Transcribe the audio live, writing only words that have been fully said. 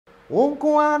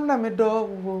Wonkwana me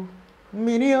do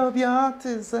mini of your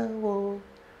tizzle.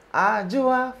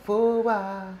 Ajua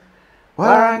fowa.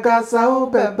 Waranka sao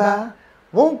beba.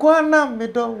 Wonkwana me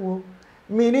do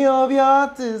mini of your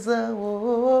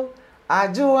tizzle.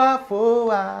 Ajua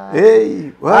fowa.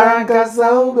 Hey, Waranka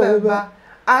sao beba.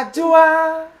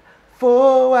 Ajua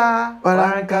fowa.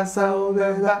 Waranka sao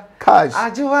beba. Cash.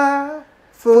 Ajua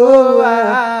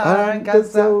waranka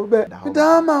sao beba.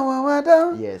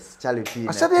 Yes, Charlie P.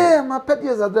 I said, my pet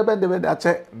years at the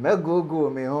bed. Me go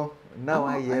me home. Now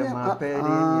I hear my penny.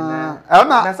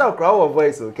 That's how crowd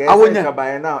voice, okay? I won't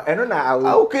buy now. And now,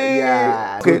 okay.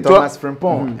 Yeah, okay. Thomas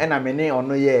Frimpong, and I'm in on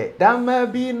no ye. That may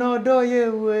be no do ye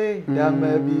way. That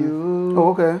may be you.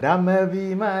 Okay. That may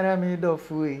be Madame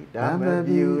Dofui. That may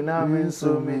be you. Now me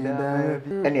so me that.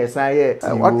 And yes, I hear.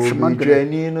 You be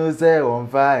training no say on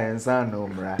fire and sun no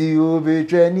bra. You be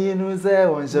training no say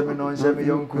on shemi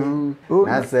young queen.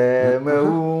 I say me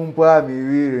umpa mi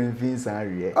wirin fin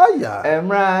sanrie. Oh yeah.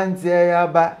 Emran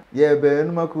yaba yebe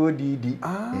no mako didi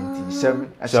enti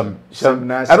shem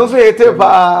na I don't say it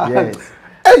pa yes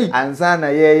hey ansa na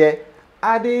ye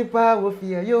adipa wo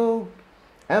fie yo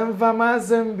emfa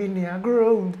mazambi ni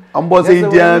agro ambo say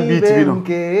Indian beat bi no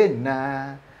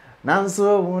na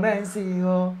nanso wonansi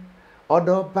ho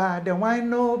odopa de wine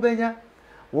no benya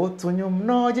wo tonyum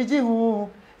no jiji ho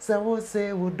se wo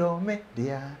se wo do me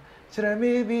dia chere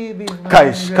me bibi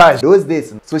Kai those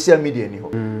days social media ni ho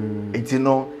enti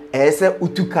no ese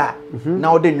utuka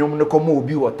na ode nwom ne komo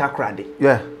obi wo takrade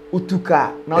yeah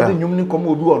utuka na ode nwom ne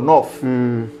komo obi wo north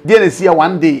dey na see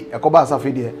one day ekoba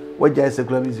asafe dey what jai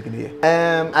secular music dey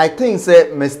I think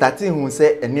say me starting who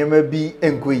say enema bi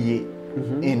enkoye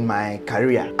in my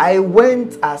career. I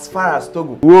went as far as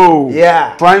Togo. Whoa.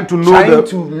 Yeah. Trying to know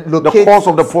the cause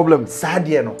of the problem.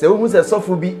 Sadie no. Say who say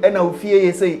suffer be and now fear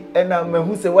you say and now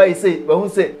who say why you say but who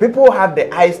say people have the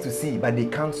eyes to see but they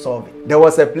can't solve it. There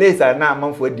was a place and now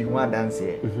man for the one dance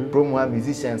here. Promo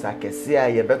musicians I can see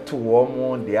I beto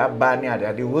warm they are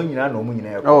banning they won you no mu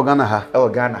nyina. Oh Ghana ha. Oh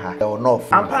Ghana ha. They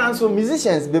enough. And so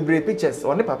musicians be pictures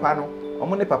on the papa no.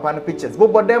 Omone papa no pictures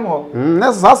but them ho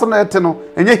that's na ete no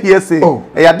enye here say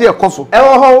e ya de ekoso e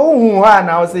ho hu ha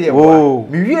na o say ye boy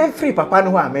me wie free papa no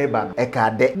ho ameba e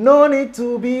ka de no need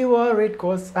to be worried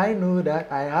cause I know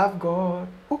that I have God.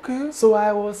 Okay, so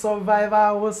I will survive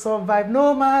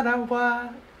no matter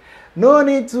what. No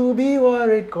need to be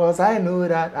worried cause I know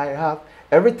that I have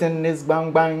everything is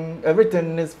bang bang,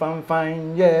 everything is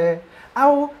fine, yeah.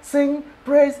 I will sing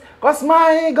praise cause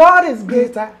my God is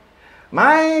greater.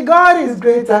 My God is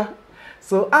greater,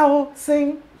 so I will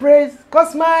sing praise,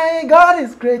 cause my God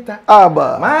is greater.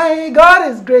 Abba. My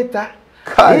God is greater.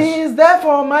 Gosh. He is there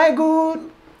for my good.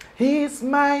 He is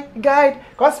my guide,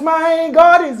 cause my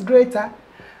God is greater.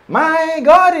 My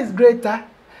God is greater.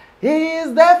 He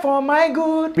is there for my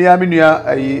good. Me aminua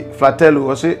fratello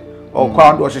o se o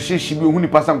kwa ndo hyehyehye bi ohuni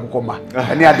pasa nkokoma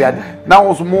ene ade na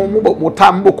wo so mo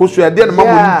tam bo kosu ade na ma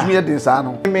ntumi ade sa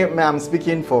no. I'm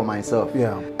speaking for myself.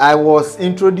 Yeah. I was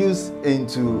introduced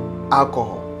into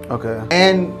alcohol. Okay.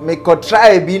 And me could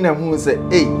try being a who say,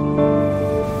 hey.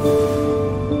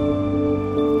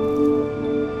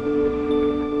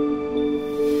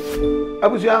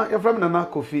 Abuja, your friend Nana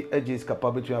Kofi Edges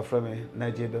capability your friend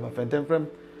Nigeria be my friend friend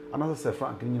another say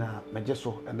Frank nyina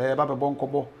mejeso and they ba be bon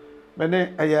kobo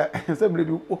mene eye assembly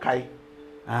bi okay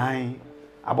ai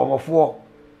abomofo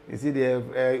you see the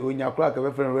onyakura ka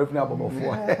be friend referee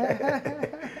abomofo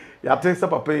ya tell say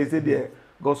papa you see the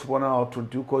gospel now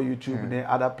to call YouTube and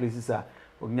other places are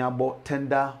onyabo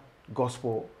tender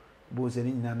gospel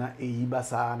bozeni nyina na eyi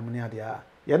basa na mene ade a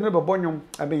ye ne be bonyom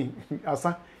abi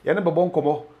asa ye ne be bon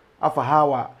kobo afa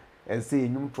hawa and say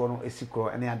nyum to no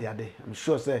esikro ene ade ade I'm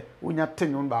sure say unya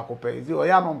tenyum ba ko pe zi o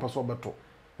ya no mposo beto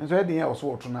nso e den e so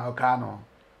woto na ka no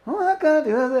o aka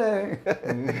de say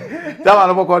dama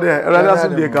no boko de era so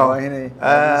de ka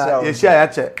ye shia ya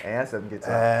che Some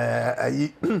guitar.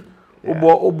 ayi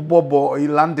obo i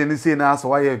London say na so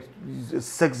why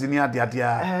sex ni ade ade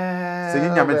a say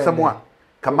nya metsamo a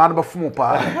kama no bafum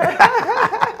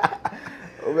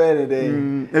Very day.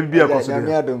 Bibia koso de. Na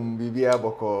miadum bibia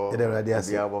boko.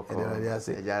 Bibia boko.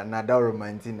 Ja na da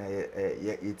romantic na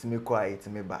itimi kwa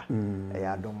itimi ba.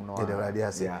 Ya dum no.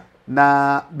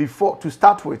 Na before to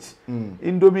start with,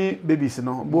 Indomie babies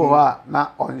no bo na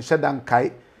on shedan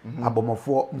kai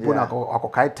abomofo mpo na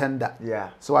akokai tender. Yeah.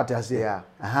 So what I say?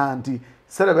 Aha anti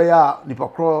serebe ya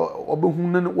nipakro obehu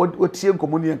na wotie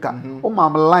nkomoni nka o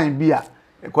mam line bia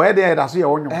ko ye dey da so ye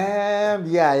wonyo.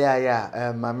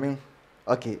 Yeah. Mami.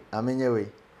 Okay, amenyewe.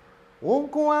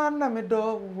 Wonkwana me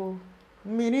do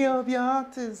mini of your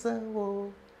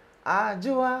tizzle.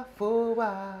 Ajua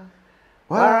fowa.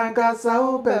 warankasa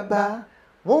ubeba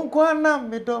wonkwana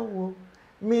medowo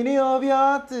mini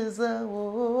obiotiza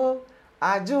wo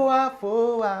ajua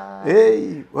fowa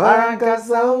hey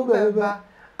warankasa ubeba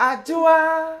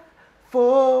ajua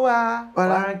fowa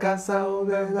warankasa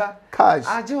ubeba cash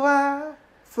ajua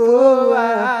fowa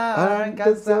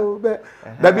warankasa ubeba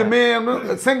that be me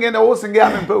singing the whole singing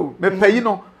am me pay you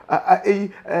know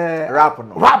rap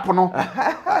no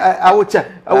I will check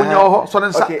I will know so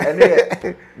then okay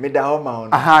and me da ho ma on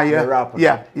yeah rap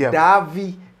yeah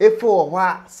Davi efo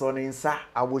hwa so ne nsa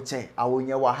awoche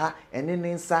awonye wa ha ene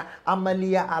ne nsa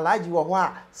amalia alaji wa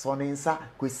hwa so ne nsa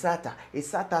kwesata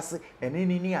isata se ene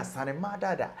ni asane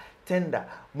madada tender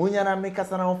munyana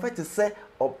mekasa na ofete se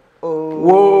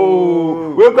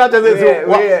whoa we got to say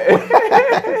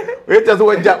we just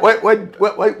what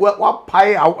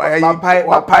pie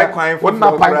kwine for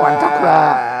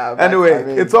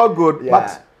anyway it's all good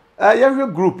but your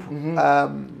group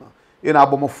in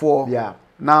Obomofo yeah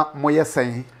na moye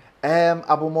saying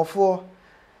Obomofo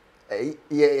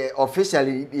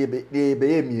officially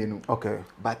be mienu okay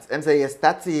but em say you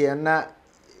start here na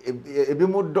ebi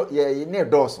mu ye ne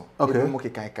doso ebi mu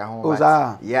keka ho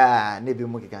yeah ne ebi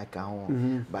mu keka ho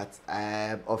but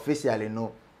officially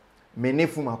no mene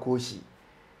fuma koshi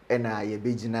ena ye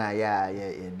begina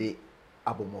ye de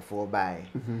Obomofo by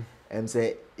em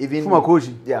say even fuma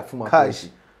koshi yeah fuma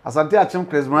koshi asante achim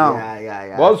Chris Brown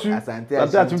yeah boss asante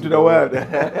achim to the world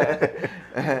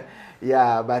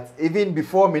yeah but even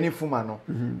before mene fuma no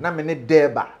na mene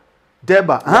deba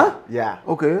huh yeah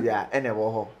okay yeah ene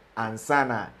wo ho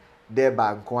ansana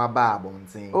deba nko aba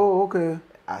abontin oh okay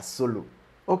a solo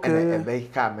okay ebe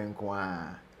ka me nko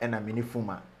a ena mini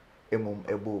fuma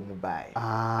ebo mu bai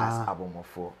as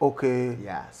Obomofo okay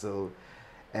yeah so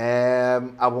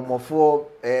Obomofo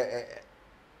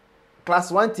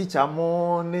class 1 teacher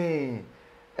mo ni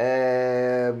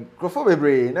Crofo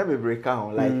bebre ka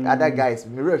hon like other guys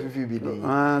me refifi bi dey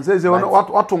say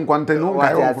what nkwante no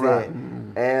guy okura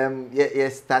ye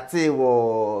started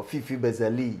wo fifi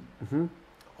bezali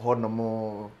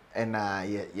honomo ena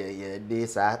ye dey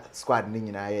sa squad ni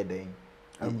nyina ye den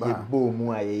ye bo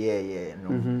mu aye no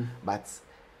but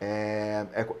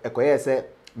ekoye say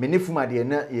menifuma de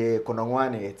na ye kononwa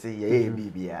na yete ye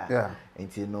bibia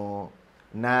enti no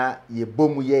na ye bo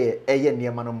mu ye eye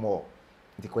niema no mo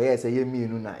enti koye say ye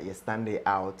mienu na ye stand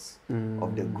out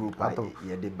of the group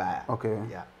ye dey buy okay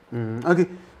yeah okay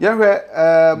yeah where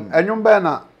enyumba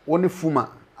na woni fuma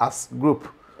as group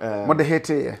mo de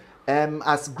hete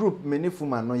as group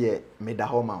menifuma no ye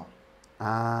medahoma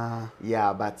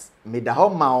yeah but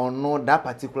medahoma no that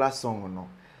particular song no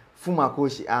fuma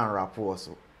koshi and rap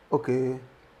also okay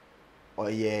or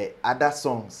yeah other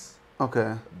songs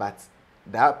okay but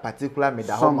that particular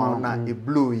medahoma na e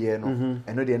blue ye no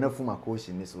eno de na fuma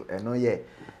koshi ni so eno ye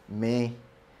me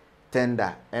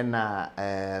tender and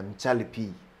Charlie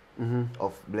P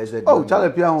of Blessed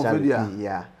Charlie P on video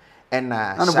yeah and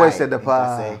the boy said the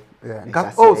pa yeah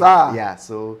yeah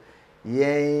so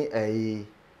yeah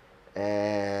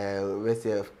we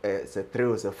say it's a 3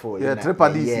 or 4 yeah triple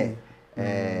DC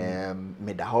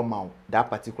medahoma that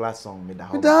particular song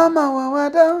medahoma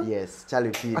wada yes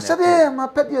Charlie P I said my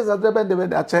pet years at the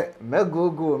bend the check me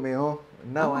go me ho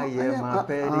now I hear my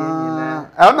pet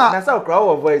na so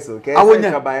crowd voice okay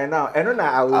so by now eno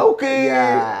na okay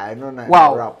yeah I know na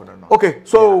rap no okay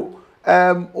so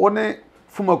one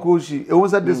fuma koshi it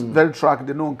was at this very track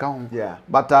they no nka ho yeah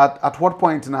but at what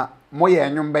point na moye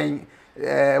enyum ben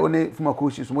one fuma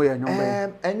koshi so moye enyum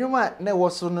ben enyuma na wo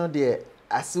so no de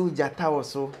asu jata wo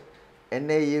so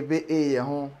ene yebe ye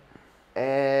ho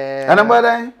ana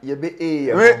mbadan yebe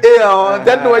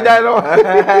that no jai no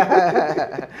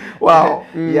wow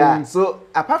yeah so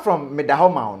apart from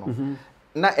medahoma no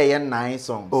na 9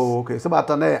 songs oh okay so but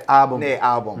na album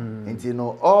and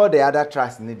know all the other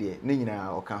tracks ni de ni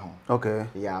nyina oka ho okay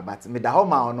yeah but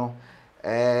medahoma no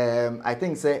I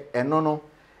think say eno no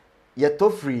ye to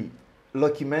free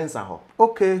Lucky Mensa ho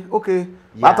okay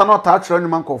but not touch on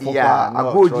man ko for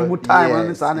agoji mu time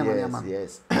and say na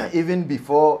yes even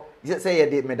before you say ye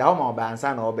de medahoma ba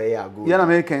ansa na obey ago yeah na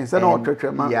make say na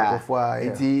otwetwe man ko for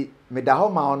enti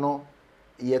medahoma no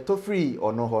ye to free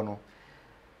ono ho no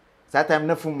that time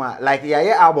na fuma like ya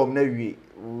album na wie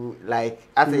like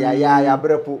as ya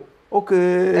brepo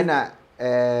okay and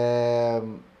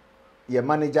your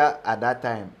manager at that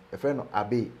time a friend of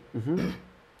Abe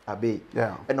Abe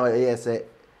yeah and say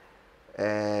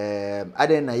I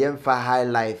didn't yemfa high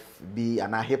life be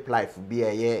and a hip life be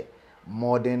a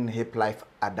modern hip life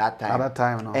at that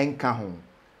time no enka ho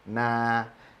na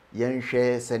yen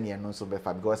share senior no so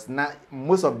befa because na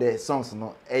most of the songs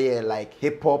no like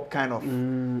hip hop kind of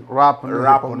rap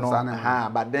no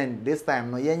but then this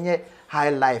time no yen high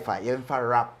life yen fa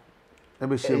rap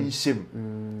shim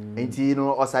enti you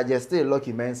know or suggest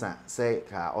Lucky Mensa say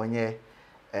ka onye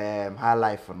high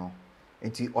life no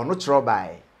enti ono tro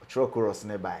by tro chorus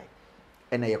ne by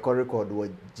and ye record wo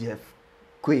Jeff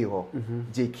Kwe ho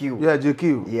JQ yeah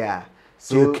JQ yeah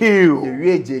so JQ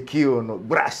you JQ no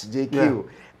brush JQ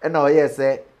and now yes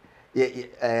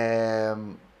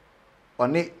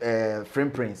only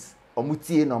Frame Prince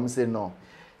omutie no say no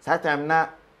that time na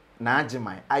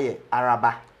ajimai aye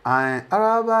araba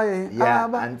araba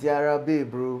araba anti arabe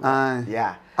bro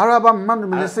yeah araba man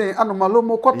me say anomalo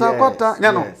mo kota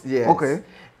ya no okay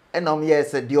and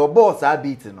yes the boss a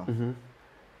beat no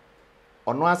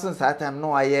ono aso that time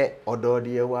no aye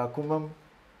odode wa kumam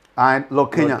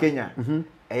Kenya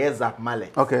Zap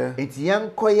Mallet. Okay. It's young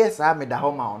koyes me da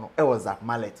homa ono. Was Zap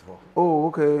Mallet for. Oh,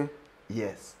 okay.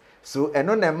 Yes. So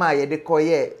eno na ma ye de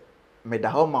koye me da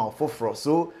homa foforo.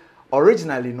 So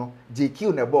originally no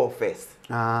JQ na ball first.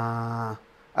 And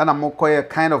I'm koye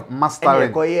kind of mastering.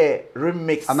 And koye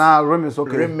remix. Remix,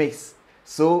 okay. Remix.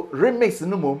 So remix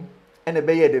no mum and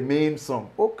be the main song.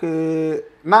 Okay.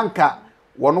 Nanka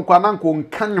wonu kwa nanko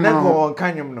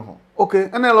nkanyum no. Okay.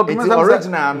 And it's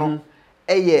original no.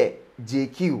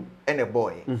 JQ and a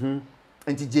boy. And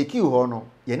JQ hono,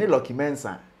 ye ne Lucky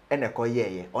Mensa and a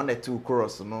koye on the two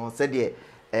chorus no said ye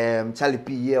Charlie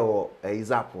P ye or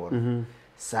Zap one.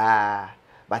 Sa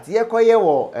but ye koye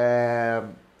wo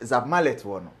Zap Mallet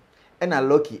one and a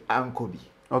Lucky Ankobi.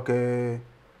 Okay.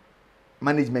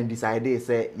 Management decided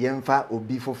say yemfa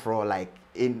obi for like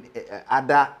in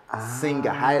other singer,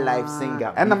 high life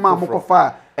singer. And a man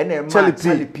mokofa and a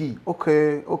Charlie P.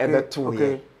 Okay.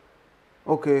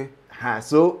 Okay.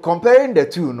 So comparing the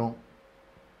two, no,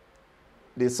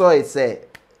 they saw it say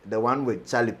the one with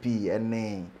Charlie P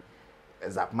and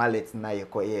Zap Mallet na ye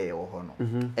koye or hono,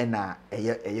 and a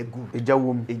good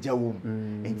ejawum,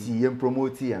 and he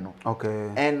promote no.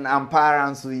 Okay. And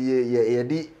parents ye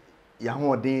di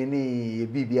yaho deni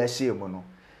bibia shame no,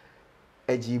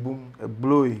 ejibum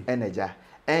blowy energy.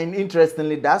 And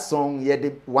interestingly, that song ye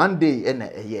did one day in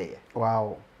a year.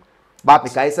 Wow. But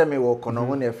because I say me work on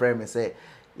when a friend me say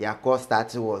ya cost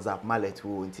started was Zap Mallet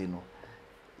who you know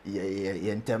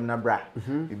ye temna bra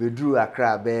you be drew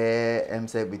Accra be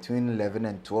say between 11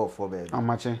 and 12 for be how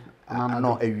much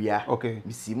no area okay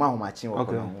me see ma ho machi work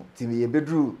on ti me be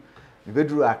drew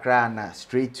Accra na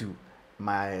straight to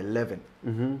my 11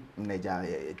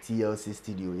 Naija TLC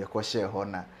studio ye ko share ho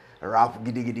na rap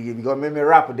gidi because me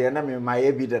rap there na me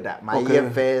my be that my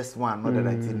first one not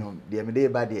that you know there me dey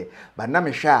ba there but na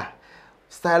me sha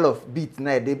style of beat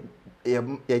na dey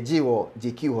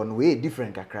JQ on way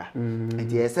different kakra and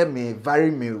they say me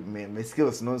vary me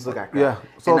skills no so kakra yeah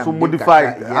so modify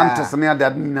antes na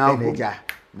that now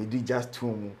me do just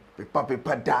two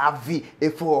paper davi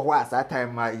efo ho at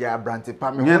time ya branty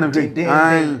pa me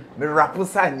me rap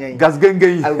sanyen gas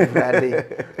gengen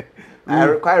I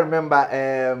quite remember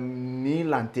Dr.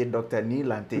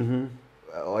 Nilante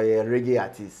or a reggae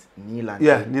artist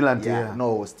Nilante yeah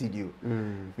no studio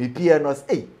me pianos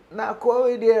na ko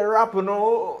we dey rap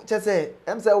no che say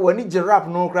em say when you rap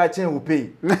no cry chen will pay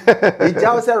e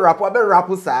jaw say rap be rap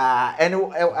sa and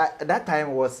that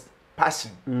time was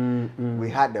passion we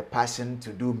had the passion to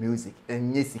do music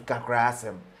and yesika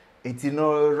krasem it you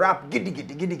know rap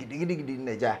gidi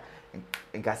neja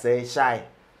nka say shy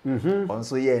on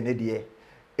so ye ne de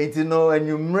it you know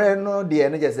enumre no de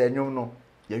ne just enum no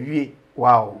ya wie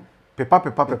wow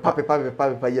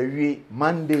Pepa ya wie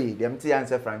Monday dem ti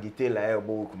answer Frankie Taylor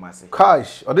elbow kumase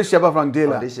cash or this sheba Frank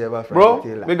Taylor bro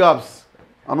Taylor. Big ups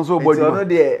and also boy you know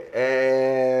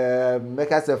there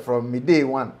make us from day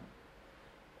one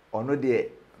ono there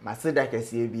maseda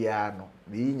kese bia no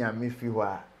be nya me fi ho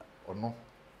a ono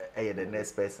the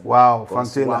next person wow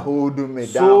Frank Taylor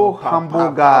so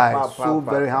humble guy so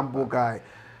very humble guy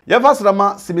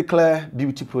Yevasrama Simiclair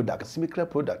beauty product Simiclair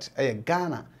product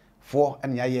Ghana for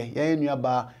and ye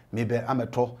nuaba maybe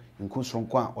ameto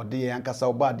nkusronko a ode ye ankasa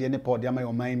oba de ne pa ode ama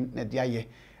yo man na de aye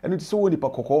enu ti so woni pa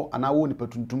kokko ana wo ni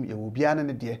patuntum ye obia na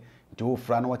ne de nti wo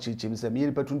fra na wa chirchim se me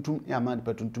ni patuntum ya ma ni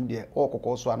patuntum de o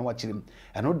kokko so ana wa chirim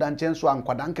enu da nchen so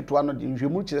ankwada nketo ano de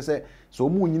nhwemu chire se so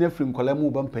mu nyina firi nkola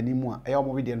mu ba mpani mu a eya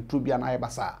mo bi de ntu bia na aye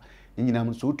basa nyina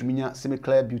mu so utuminya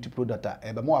Simiclair beauty product a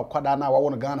ebe mo akwada na wa wo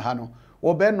no Ghana ha no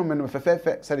wo be no me no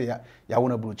fefefe se ya wo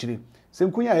na brochiri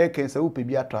Senkunya ye ken se upe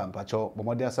bi atwa mpacho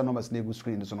bomode asa no mas na egu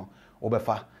screen so no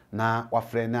obefa na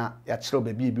wafre na ya kire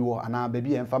bebi bi wo ana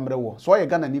bebi emfa mre wo so ye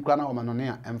Ghana ni kra na wo manone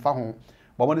a emfa ho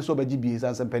bomode so beji bi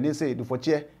san pene say do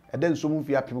foche e den so mu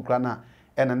fi apim kra na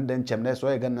e na den chem na so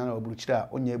e gan na obruchira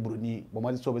onye broni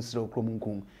bomode so be sire okrom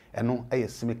nkum eno e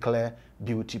semi clear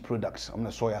beauty products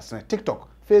on so ya sene TikTok,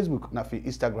 Facebook na fi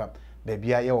Instagram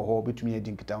baby aye wo ho betumi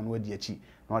edi nkita no adi achi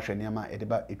na hwe niam e de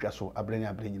ba etwa so abrenya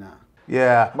abrenya.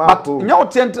 Yeah, but nyo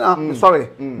tent sorry,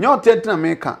 nyo tent na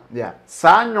meka. Yeah.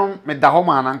 Sa nyom me da ho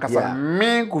ma na nkasa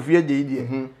me kufie je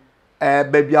idie.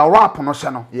 Baby a rap no hye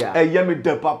no. Ye me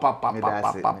de pa.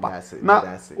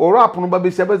 Na o rap no ba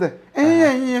be se be se.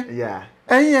 Yeah.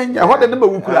 What the number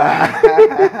wukura.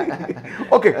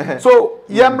 Okay, so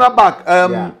yemra back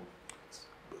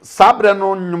sabre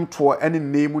no nyum to any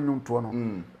name nyum to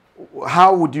no.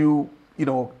 How would you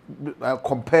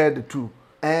compare the two?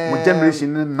 My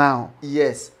generation now.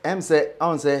 Yes, say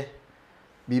on say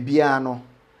bibia no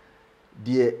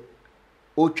de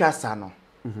otwasa no.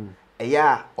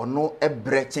 Eya ono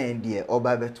ebrechen de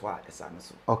oba betwa esa no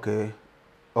so. Okay.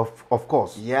 Of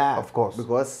course. Yeah. Of course.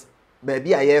 Because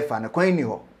baby aye fa na kwan ni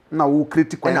ho. Na wo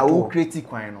critic kwan. Na wo critic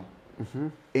kwan no.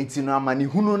 Enti no amani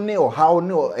hunu ne o how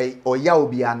ne o ya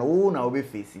obi an wo na obe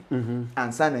face.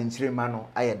 Ansa na nchirema no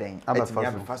aye den. Etimi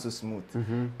afa so smooth.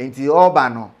 Enti oba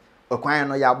no okwan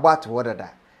no ya bot wodada.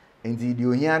 Enti di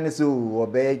ohia ne so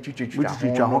obe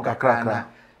twitwitwa ho kakra.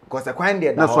 Because akwan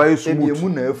de da ho emu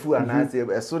na afu anase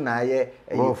eso na aye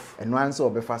eno ansa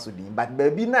obe fa so din. But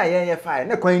baby na ye fa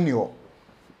na kwan ni ho.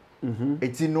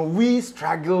 Enti no we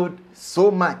struggled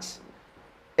so much.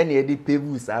 Any edi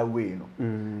pavus away no.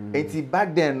 Enti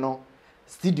back then no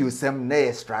studio sem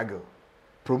na struggle.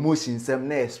 Promotion sem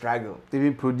na struggle.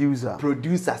 Even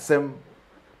producer sem.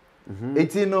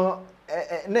 Enti no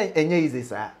enye easy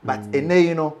sir, but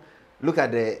look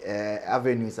at the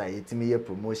avenues I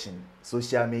promotion,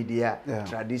 social media,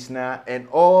 traditional and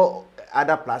all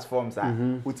other platforms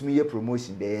with me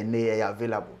promotion they are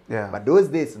available. But those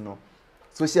days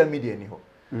social media ni ho.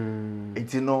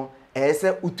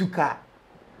 Ese utuka.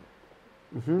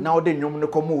 Now the nyom no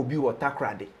komo obi wo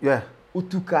takrade.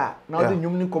 Utuka now the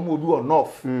nyom no komo obi wo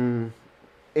north.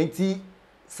 Enti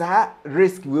sa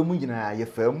risk we mu nyina ye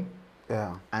fam.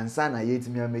 And son I yet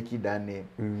me make it that name.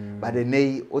 But the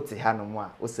nay ote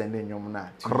hanoma o send nyom na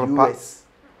to US.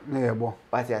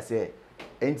 What I say.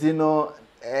 And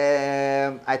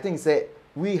I think say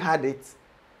we had it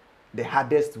the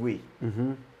hardest way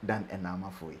than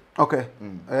Obomofo way. Okay.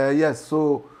 Yes,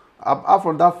 so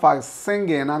from that fact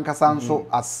singing and so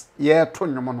as to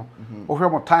nyom no. Over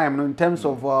more time in terms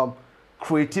of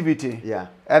creativity.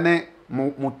 And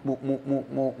mo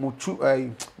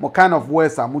kind of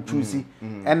words are mo choosy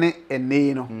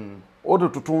ene no odo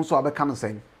tutun so abeka no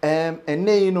sen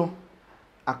ene no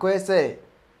akoye say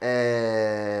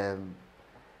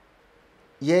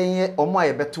ye omo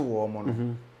aye beto wo mo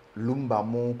no lumba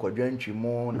mo kwadwantwi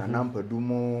mo nanampadu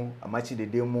mo amachi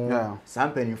dede mo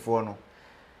sampanifo no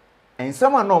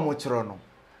ensama na omo kyero no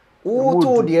wo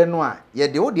to de no a ye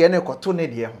de wo de ne koto ne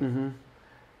de ho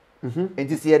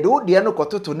enti se yede wo de no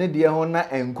kototo ne de ho na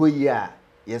enkoyi a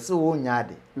yese wo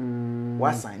nyaade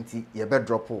wasanti ye be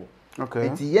drop o.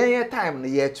 Enti yen time no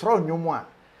ye kyero nwom a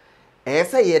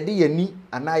ese yede yani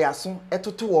ana yaso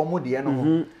etoto wo mo de no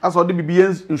ho aso de bibie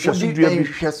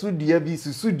nhwesudua bi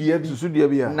susudua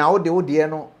bi na wo de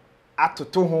no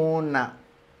atoto ho na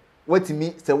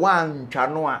watimi se wantwa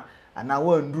no a ana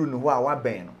wanduru no ho a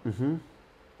waben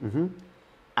no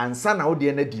ansa na wo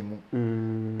de na di mu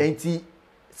enti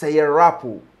say a rap,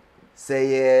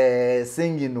 say a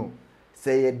singing,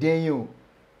 say a dance,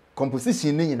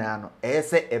 composition no,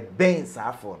 say a band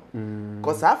saffron.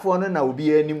 Cause saffron now will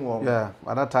be anymore. Yeah,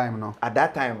 at that time no. At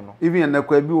that time no. Even in the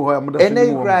Quebu, I would have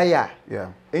been cry.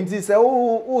 Yeah. And this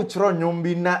oh tron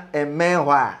yombina a man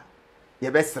wa ye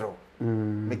bestro.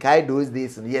 Mekai those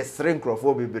days yes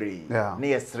shrinkrophobic. Yeah.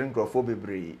 Near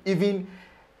shrinkrophobic. Even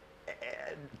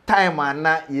time and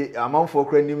na amount for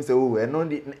credit say oh and no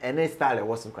any style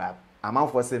was crap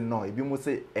amount for say no e bi mo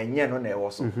say enye no na e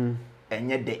was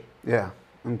enye de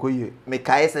nkoye me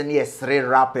kai say na three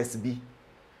rappers bi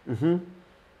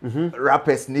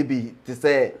rappers ni bi to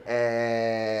say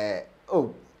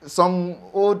some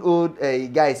old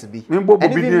guys bi and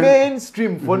the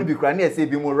mainstream for no bi kra na say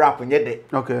bi mo rap enye de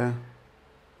okay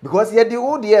because ye the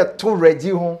old year to Reggie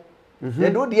ho ye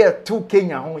do the to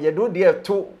Kenya ho ye do the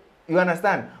to you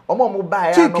understand? Omo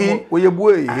buy Chiki we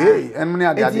yebuwe hey enmene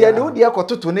ade ade. Enti ye de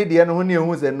akototo ne de no ho ne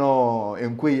ehu se no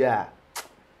enkoyi a.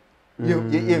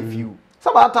 Ye few.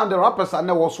 Some time the rappers are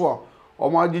never so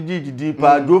omo agigi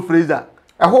pa Joe Fraser.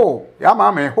 Eho, ya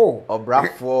ma me ho.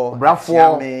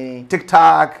 Brafo,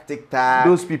 TikTok, TikTok.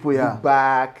 those people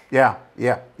Back. Yeah.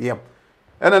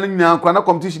 And then now kana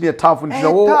competition here tough and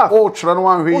oh try no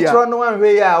one way. Try no one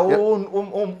way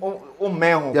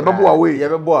man. You be away.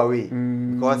 You be away.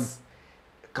 Because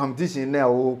competition now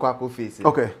o kwako face.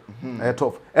 Okay.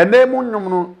 Tough. And then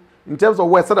no in terms of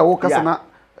where said I work as na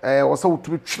was so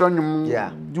to try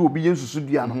nyum do obi yensusu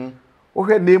dua no. Wo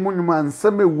hwe na emu nyum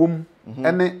ansam ewom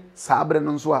ene saabre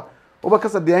no so a wo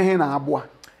bekasa de hen na aboa.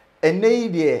 Ene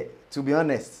de to be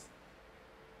honest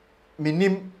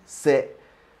minim se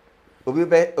obi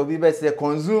be say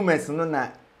consumers no na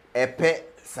epe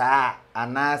saa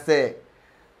ana say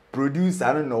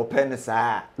producer no na open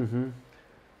saa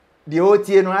the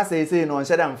otie no asay no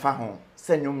nhyeda mfa ho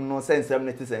se nyum no sensem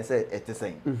ne tisen se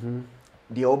etisen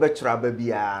the obetра ba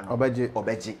bia no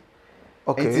obeje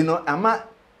okay and you know ama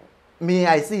me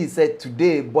I see said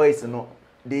today boys no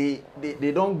they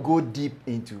don't go deep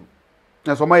into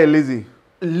na so my lazy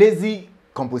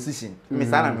composition me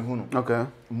sana me hu no okay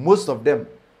most of them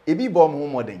e be bomb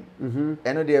home modern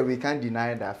and there we can't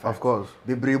deny that fact of course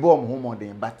be brave bomb home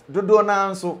modern but dodo na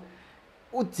nso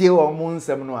utie o mo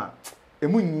nsem no a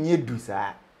emu nye du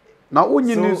saa na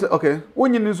onyi news okay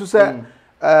onyi news say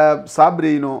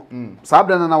sabre no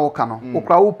sabre na woka no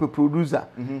okra wo producer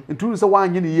ntu say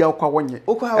wanye ne yi akwa wonye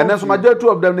and so major two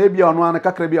of them na bia ono an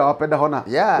kakra bia wapeda ho na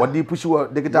wodi push wo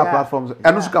digital platforms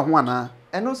eno so ka ho ana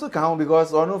eno so ka ho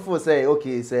because ono fo say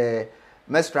okay say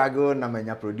me struggle na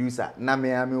manya producer na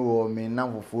me ami wo me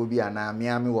namfofo bia na me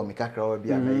ami wo me kakra wo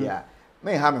bia na ya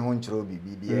me ha me ho nchiro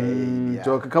bibi bia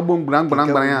so kaka bom gbran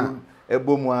ya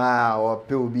ebomu a o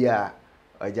pe obi a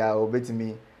oja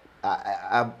obetimi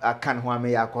I can't want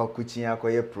me akwa kuchin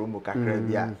akwa promo kakra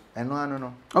bia eno ano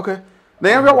no okay na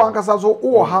every one kasa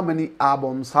so how many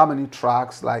albums how many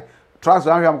tracks like tracks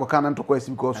I am go to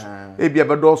question because e bia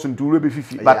be do so ntu be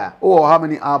fifi but how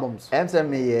many albums em say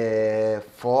me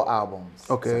 4 albums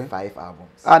okay 5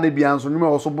 albums and e bia so nyuma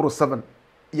also bro 7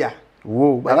 yeah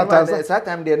whoa but that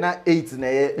time they na 8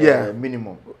 na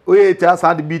minimum we just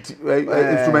had the beat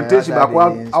instrumentation back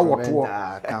one hour tour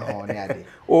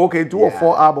okay 2 or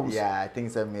 4 albums yeah I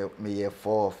think so me 4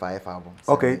 or 5 albums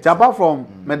okay apart from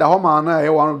Medahoma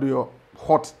na one of your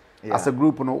hot as a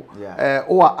group no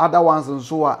or other ones and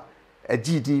so a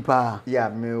GD pa yeah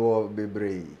me wo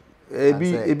bebre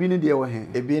ebi ni de wo he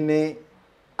ebi ni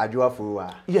adwoafo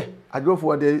a yeah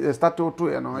adwoafo de start to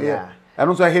yeah and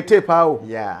also hit tape how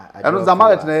yeah and also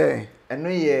Zamalet na eno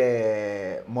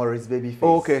ye Morris Babyface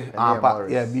okay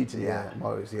yeah beat yeah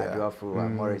Morris yeah adwoafo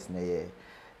Morris na ye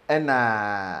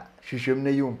ena hwehwem na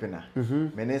yumpina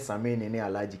me ne Samini ni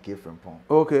Alaji K from Pon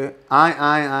okay I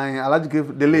Alaji K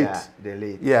the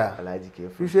late yeah Alaji K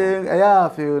from Pon yeah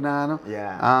feel na no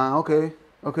yeah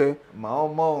okay ma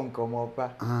nkomo pa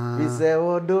bi se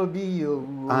odo bi o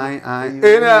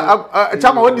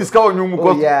chama we discuss onyum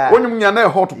ko onyum nya na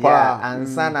hot pa yeah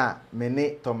ansana me ne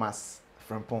Thomas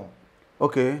from Pon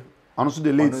okay also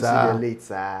the late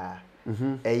sir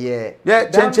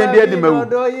yeah chenchen bia di mawu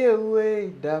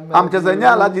am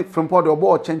tezanya Alaji from Pon the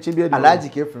obo chenchen bia di Alaji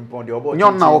K from Pon the obo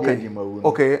nyon na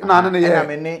okay na na yeah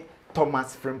me ne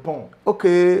Thomas Frimpong.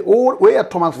 Okay. Oh, we are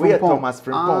Thomas Frimpong. We are Thomas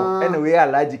Frimpong. And we are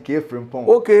Alaji K Frimpong.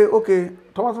 Okay.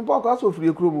 Thomas Frimpong also free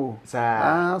Krumo.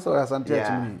 So that's anti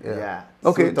me. Yeah.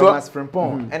 Okay, so Thomas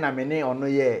Frimpong. And I mean ono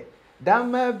ye.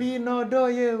 Dama bi no do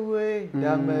ye we.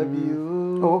 Dama bi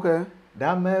o. Oh, okay.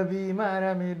 Dama bi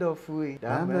mara mi do fui.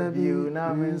 Dama bi o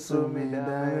na mi so mi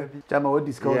dama bi. Chama we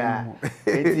discuss. Yeah.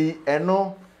 Eti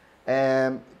eno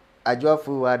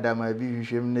adwoafo wa dama bi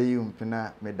hwehwem na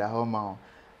yumpina me da ho ma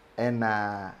and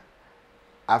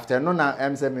after no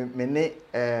na say me ne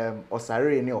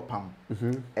osare ni opam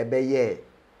ebe ye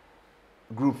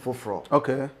group foforo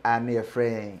okay and your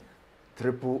friend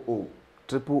triple O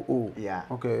yeah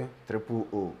okay triple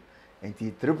O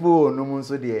enti triple O no mun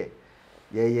so de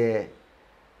ye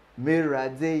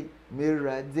mirade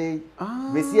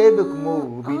besia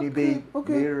ebekumo obi ni be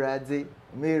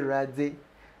mirade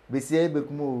besia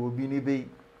ebekumo obi ni be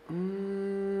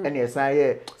and yes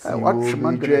I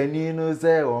be training no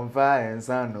say on fire and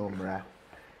san no mra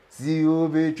see you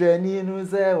be training no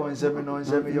say on shame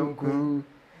yonku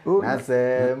na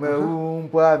say me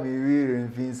umpa mi wi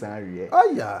mfin san re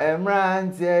emra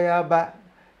antie ya ba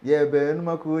ye be no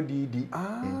makodidi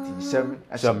enti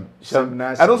sham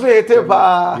na I don't say tape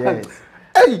pa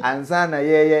hey ansa na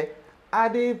ye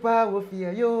adipa wo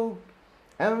fear yo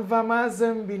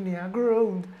Emfamazem bini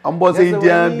agro. Ambo say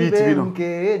Indian beat bino.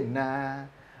 Na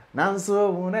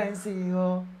nanso unansi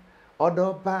ho.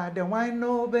 Odo pa de wine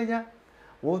no benya.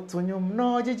 Wotunyum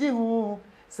no jiji ho.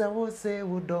 Se wo se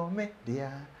wo do me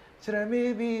dia.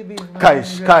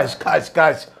 Cash.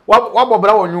 What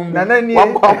bra on you?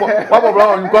 What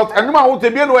bra on you? And you want to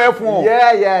be no phone.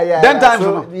 Yeah. Then times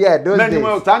so, yeah, those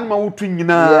days. Time ma utwin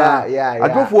Yeah. I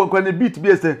don't for when the beat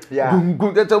be say.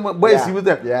 Good that boy see with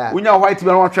them. When you white be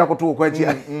no track to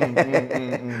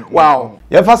kwachi. Wow.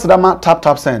 Yeah, first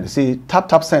tap send. See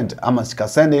tap send amasika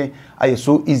send I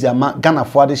so easy ama Ghana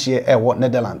for this year what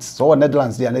Netherlands. So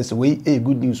Netherlands there and say we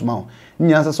good news ma.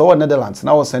 Nyansa so Netherlands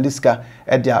now send this ka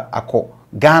e dia akọ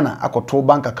Ghana akoto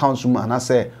bank accounts mu and I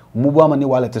say mobile money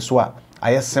wallet so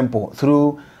I simple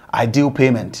through ideal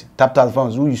payment tap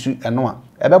funds we use eno a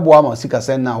ebeboa ma sika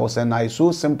send now send na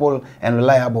so simple and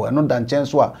reliable and no dan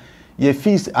chance so ye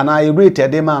fees and I rate e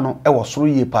dey man no e wo soro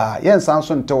ye pa ye nsan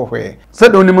so nte wo hwe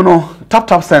said onim no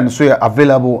tap send so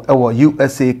available e wo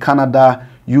USA, Canada,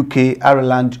 UK,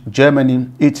 Ireland, Germany,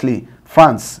 Italy,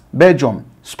 France, Belgium,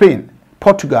 Spain,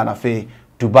 Portugal na fe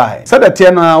Dubai. Said that you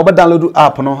know, we download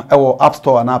app no, our App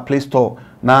Store and Play Store.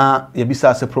 Na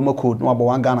yebisa se promo code no abo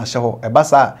 1 Ghana sheho.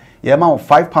 Ebasa ye amount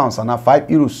 £5 and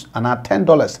 €5 and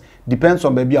 $10 depends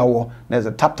on baby awo. There's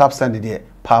a tap send there.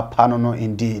 Pa no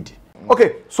indeed.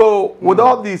 Okay, so with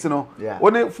all these, you know,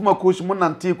 when it from a coach mon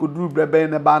nanti could do brebe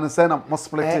in a ban and send must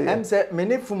split. I'm say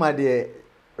many fuma there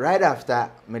right after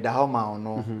me da homa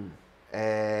no.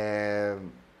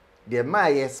 The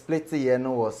my split year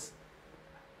no was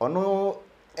ono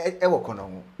e wo kono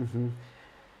ho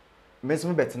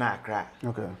mesmo betina Accra.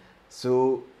 Okay,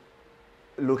 so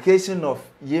location of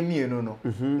yemi no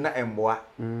na emboa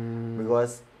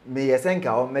because me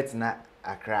yesenka o metina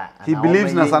Accra. He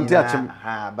believes in Asante Achim.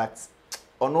 But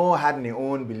ono had his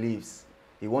own beliefs.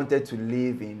 He wanted to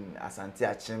live in Asante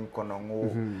Achim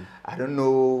Konongo. I don't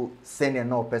know senior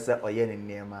no person or yen in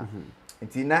Nema.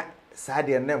 Intina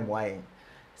sadi and them why.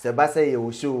 Sebasa ye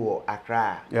will show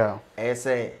Accra. Yeah. I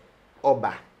say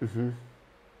Oba.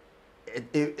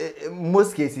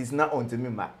 Most cases not on to me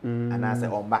ma. And I say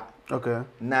Omba. Okay.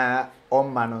 Na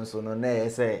Omba no so no ne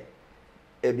say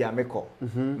ebia meko.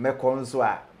 Meko nso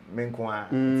a menkwa.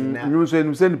 You say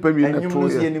nipa mi na to. You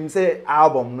say say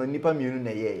album no nipa mi na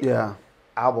ye. Yeah.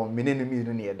 Album mi ne mi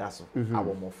na ye da so.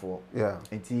 Obomofo. Yeah.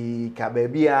 Enti ka ba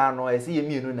bia no e say ye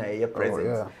mi na ye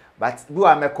present. But bu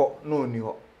a meko no ni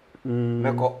ho.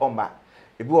 Meko Omba.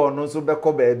 Ebi ono so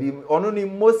beko baabi ono ni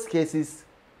most cases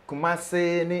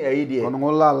Kumase ni idea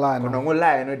ono la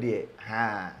no de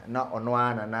ha na ono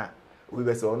ana na we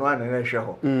be so ono ana na hwe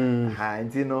ho ha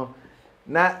nti no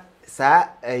na sa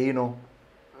you know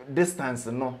distance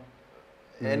no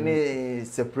any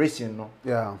separation no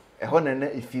yeah e ho na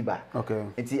ifiba okay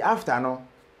nti after no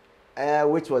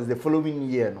which was the following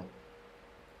year no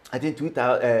I think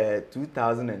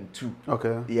 2002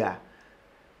 okay yeah.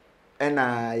 And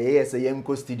yes, a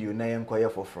young studio na young choir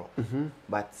for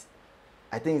but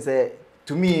I think say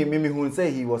to me, Mimi who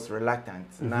say he was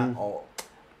reluctant na or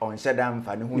on Shadam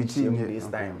for who this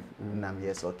time.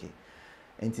 Yes, okay.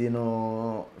 And you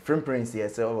know, from Prince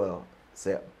yes, well,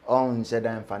 say on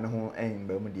Shadam for who and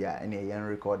Bermudia and a young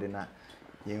recording na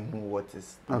young who what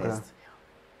is next.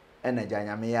 And a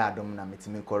Janyame Adam na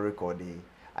mitimi ko record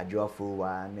a joyful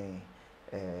one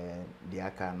the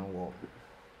aka no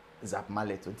Zap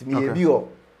Mallet. To me, a view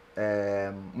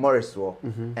Morris war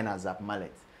and a Zap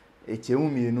Mallet.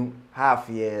 Echemu half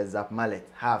year Zap Mallet,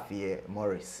 half year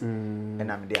Morris.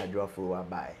 And I'm there draw for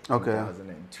by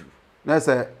 2002. That's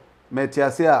a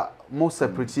Metiasia most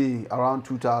separate around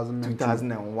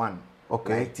 2001.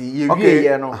 Okay.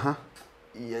 You know,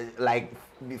 like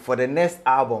for the next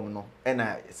album no and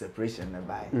a separation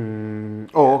by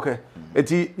oh okay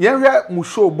eti yenhwe mu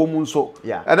show bomu nso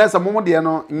and that's a moment there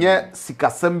no nye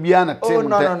sikasem bia na team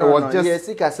was just yes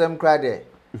sikasem cry there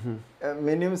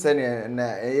minim say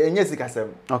na nye sikasem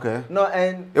okay no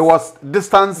and it was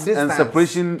distance and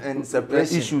separation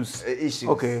issues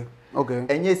okay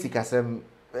nye sikasem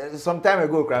some time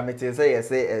ago cry me say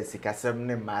sikasem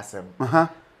ne masem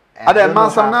Ada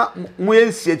mansam na mu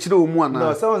ensi akire omu ana.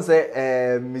 No, someone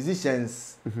say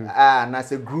musicians na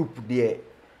say group there.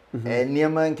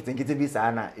 Niema nkitenkite bi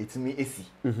sa na etimi esi.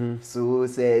 So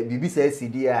say bibi say esi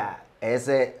there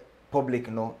say public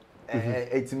no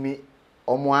etimi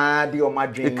omo ade omo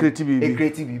adwen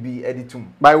creative bibi editum.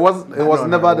 But it was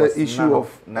never the issue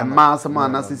of a mass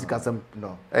man na sisikasem.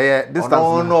 No. Distance.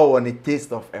 No, on the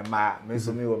taste of a ma. Me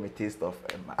so me want me taste of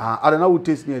a ma. I don't know what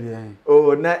taste near there.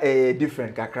 Oh, na a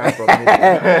different kakra from me.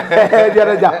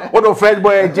 What a French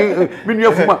boy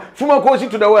fuma coaching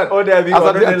to the world. Oh, there be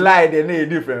the lie they need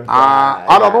different.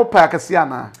 I don't know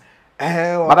Pakasiana.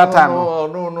 By that time no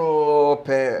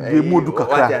the mood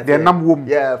kakra. They nam wom.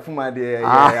 Yeah, fuma there.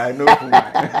 Yeah, I know fuma.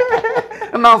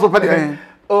 And now so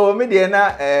Oh, me dey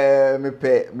na me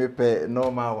pay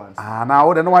normal ones. Ah, na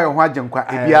wo de no why ho agenkwa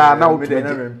e bia na wo me dey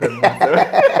na me pay.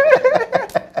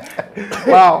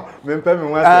 Wow, me pay me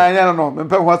wan. Yeah, no, me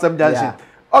pay ho asem janshi.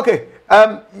 Okay,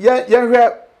 yeah,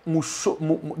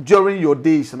 during your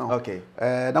days now. Okay.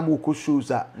 Na mo ko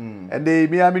shows and they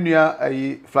me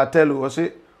nua Fratello o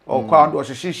say o kwa ndo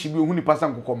hyehyehye bi ohuni pasa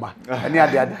nkokoma ene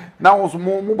ade na wo so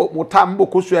mo tam bo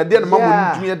ko show ade na ma mo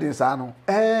ntumi ade sa no.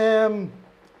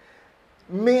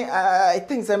 Me, I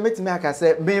think I can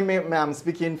say, me, I'm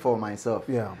speaking for myself.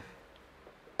 Yeah.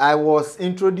 I was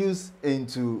introduced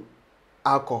into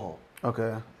alcohol.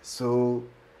 Okay. So,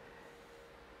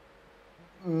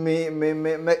 me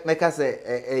can say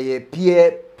a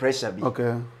peer pressure.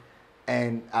 Okay.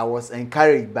 And I was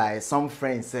encouraged by some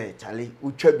friends say, Charlie,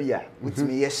 uchabia, with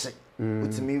me yes,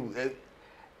 with me,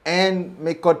 and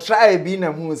me could try being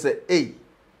a who say, hey,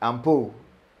 I'm poor,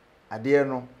 I dare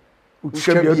know.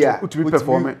 Uchabia to be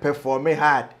performing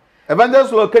hard.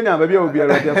 Evangelist lo Kenya baby will be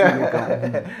ready for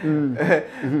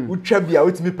Uchabia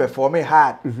with me performing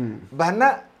hard. But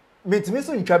na me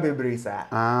so nchabe bresa.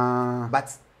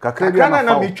 But kakana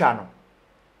na me twa no.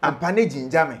 Ampane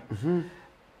jinja me.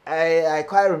 I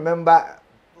quite remember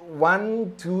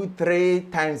 1, 2, 3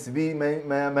 times be my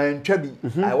nchabi.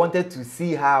 I wanted to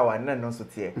see how and no so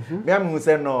tie. Me am who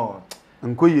say no.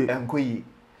 Nkoyi.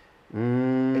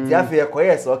 Enti afi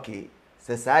ekoyes okay.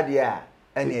 Se sadia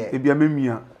ene ebia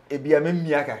memia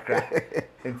kakra.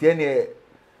 Enti ene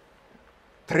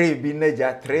 3 bi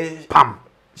neja 3 pam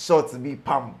shots bi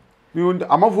pam.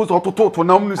 Amafo so to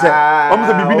na omnu se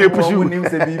bibi na epushi omnu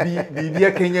se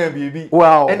bibi Kenya bibi.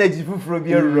 Wow. Energy fufuro bi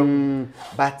erum.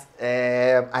 But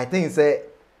I think say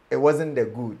it wasn't the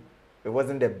good. It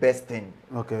wasn't the best thing.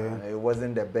 Okay. It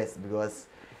wasn't the best because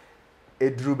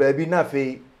it drew baby na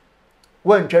fe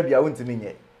one trabia won't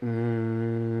me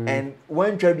and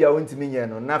one trabia won't me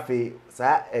no na fe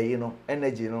sa you know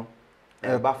energy no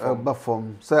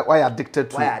form so why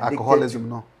addicted to alcoholism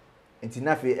no enti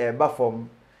na fe form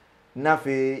na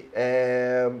fe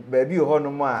baby ho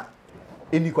no mo a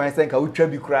eni kwan senka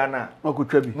utwabi kura na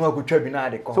akutwabi na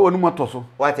de call so wonu moto so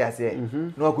what I say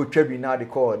no akutwabi na de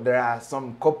call there are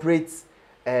some corporate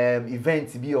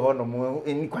events bi ho no mo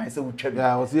eni kwan se utwabi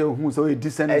yeah was say who so a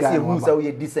decent guy say who so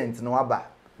a decent no aba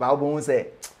ba obo say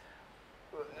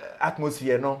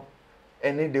atmosphere no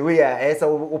and the way I say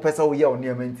o pesa wo ye o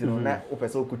neamenti no na o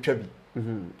pesa o kutwabi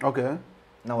okay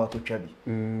na wa kutwabi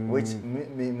which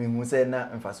me who say na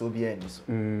mfaso bi ani so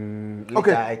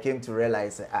okay I came to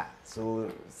realize so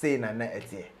say na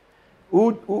etie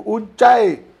u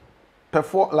jai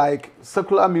perform like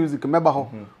secular music member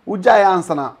ho u jai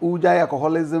answer na u jai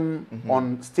alcoholism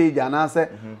on stage and answer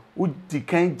u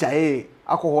dikan jai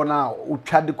alcohol na u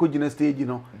twade ko gina stage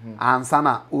no answer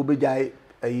na u be jai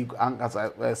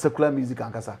secular music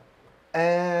ankasa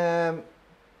I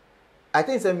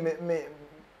think say me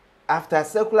after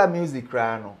secular music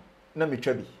no na me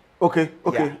twabi okay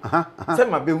say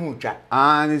my be hu twa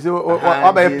and so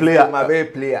what be player my be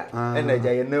player and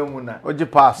I na mu na oje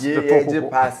pass the top oje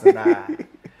pass na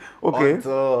okay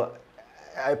so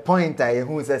I point I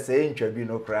hu say ntwabi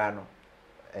no kra no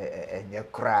enye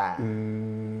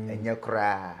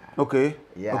kra okay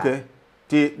okay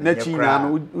ti na chinya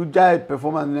no ujai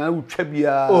performance na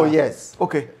utwabia oh yes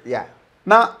okay yeah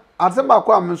na asemba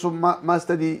kwa am so ma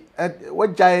study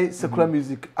what jai secular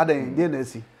music adan dey na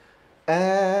si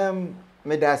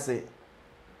me da say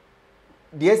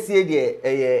dey see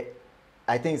dey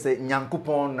I think say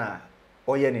nyankopon na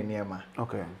oye ne niema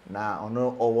okay na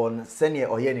ono owo sene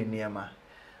oye ne niema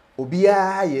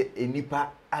obia ye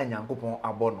enipa anyankopon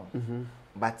abono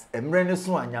but emre ne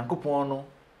so anyankopon no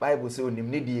Bible say onim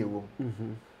ne die ewo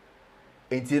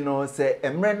enti no say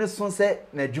emre ne so say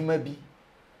na dwuma bi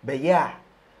be ya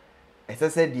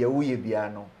esese de wo ye bia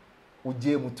no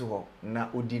uje mutu ho na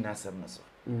odi na sem no so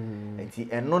enti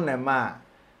eno na ma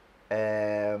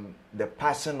the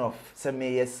passion of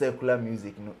some secular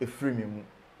music no e free me mu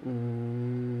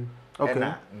okay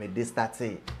na me dey start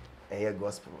say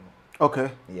gospel no okay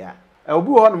yeah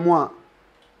obi ho no mo a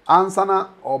ansa na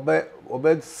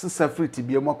obe sisafriti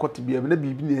bia mo akoti bia na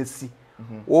bibi na esi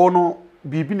wo no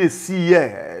bibi na esi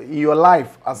in your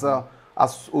life as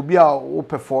obi a wo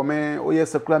perform o ye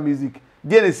secular music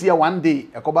dey na see one day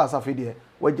ekoba asafe dey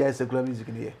we jai secular music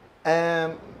dey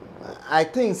I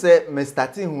think say me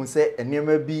starting who say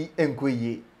enema bi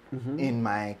enkoye in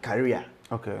my career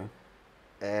okay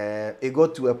it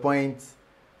got to a point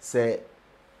say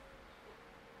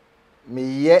me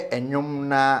ye enyom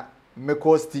na me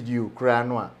call studio kra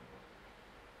no a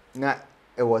na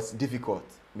it was difficult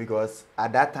because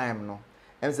at that time no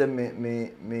em say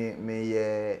me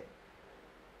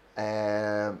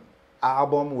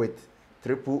album with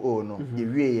triple O no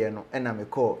ewie no na me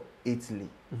call Italy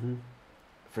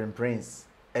from Prince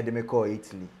me call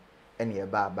Italy and ye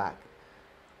back.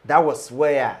 That was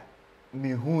where me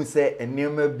who say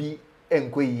enema bi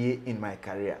enkoye in my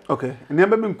career. Okay,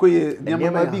 enema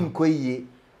bi enkoye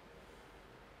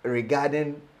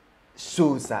regarding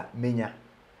shows a menya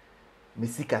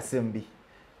misika sembi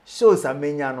shows a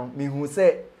menya no me who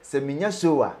say se menya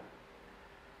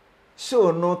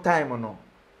show no time no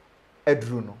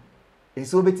edru no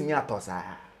enso betimi atosa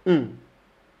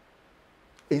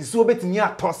enso betimi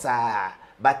atosa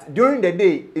but during the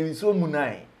day enso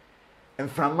munai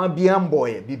enframa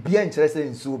biamboy bibia nkyere se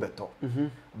enso beto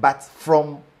but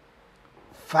from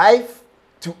 5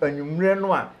 to anumre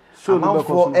no a so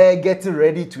for getting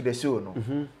ready to the show no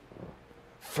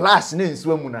flash ne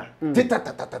enso muna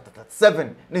 7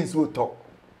 ne enso to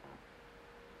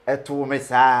eto me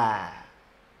sa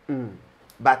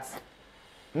but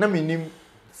na minim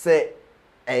say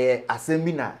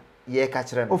asemi na ye ka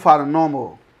kire no o fa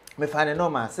normal me fa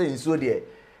normal say enso de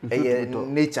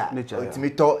nature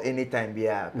ultimate anytime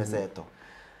bia pese to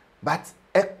but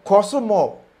e cost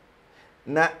more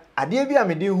na ade bia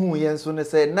me de hu ye nso ne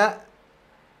say na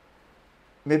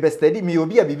me be study me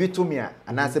obi a bibi to me a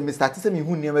na say me start say me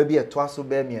hu niam bia to aso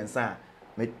be me ensa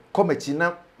me komachi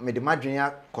na me de madwen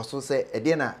ya koso say e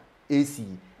de na AC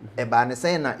eba ne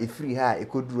say na e free ha e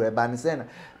koduru eba ne say na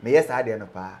me yes ade no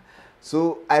pa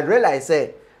so I realize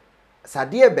say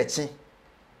sade bechi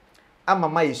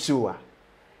amama ye show a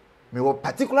me wo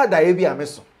particular dae bi a me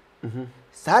so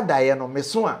sa dae no me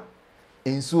so a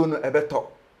ensuo no ebeto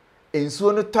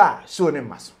ensuo no to a show ne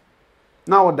maso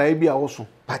na wo dae bi a wo so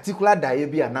particular dae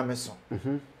bi a na me so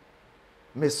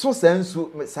me so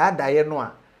sensu sa dae no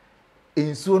a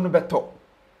ensuo no beto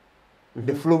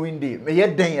the following day me ye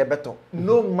den ye beto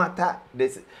no matter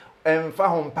this emfa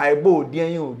hom paibo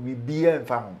dian yo bibia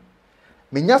emfa hom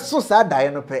me nya so sa dae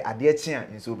no pe ade chi a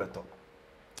ensuo beto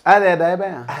ale dae ba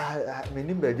ya me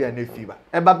nim ba bia na fi ba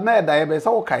but na dae ba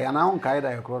sa wo kai na wo kai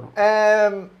dae kro no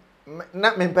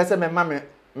na me pese me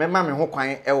ma me ho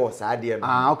kwan e wo sa ade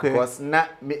no okay because na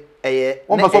me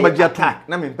o ma so magia tum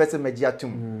na me pese magia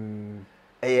tum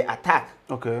attack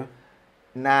okay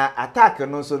na attack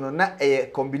no so no na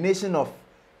combination of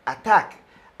attack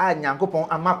a nyankopon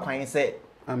amakwan se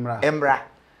emra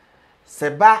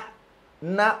seba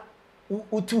na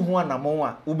utu ho anamon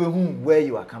a ubehu where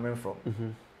you are coming from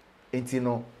enti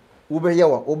no ubeye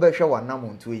wa ubehwe wa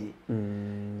namon to yi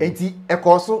enti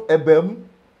ekoso ebam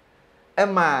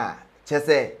ema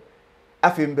chese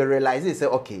afim be realize say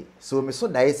okay so me so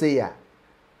dai say ya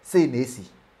say na esi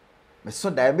me so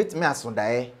dai bit me aso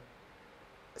dai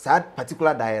that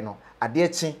particular day no ade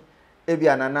chi ebi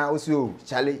anana osi o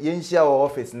chale yenhia wo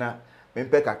office na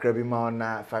mempe kakra bi ma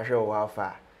na fa hwe wo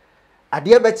afa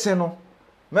ade be chi no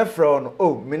me fro no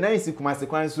oh me nan si kuma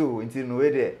sequence o nti no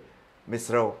we de me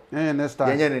srew next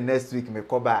time yenye next week me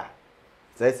koba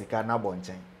say sika na bo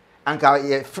nchen anka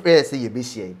ye free say ye be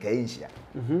share ka yenhia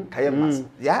ka ye mas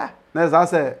yeah that's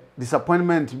also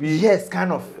disappointment be yes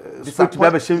kind of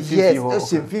disappointment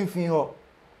yes shemfinfin ho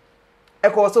e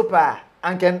ko so pa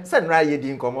anken said na ye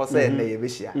di nkomo say na ye be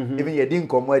shia even ye di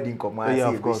nkomo adi nkomo as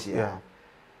ye be shia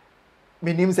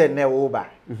minim say na wo ba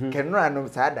kenra no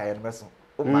sa da ye no so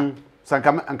o ma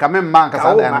sanka me ma ka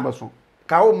sa da ye no so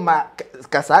ka o ma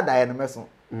ka sa da ye no so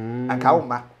anka o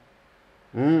ma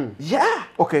yeah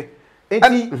okay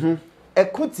enti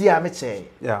ekuti a me che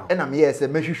e na me ye say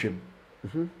mehwehwem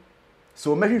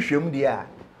so mehwehwem dia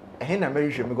e na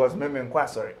mehwehwem because me nkwa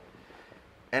sorry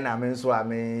and I mean so I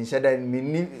mean sheda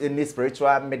me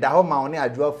spiritual me da ho ma oni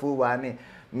adwoafo wa ne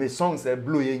me songs e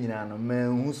blow ye nyina no me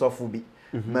hu sofo bi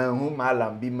me hu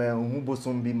malam bi me hu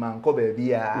bosom bi man ko ba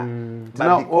bi a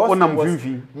but because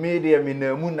me dey me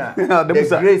na mu na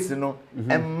the grace no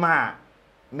emma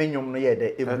me nyom no ye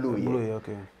de e blow ye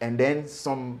okay and then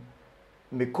some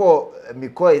me call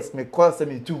say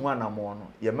me tu one amon no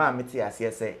ye ma me ti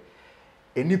ase say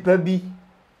enipa bi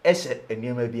e hye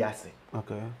eniema bi ase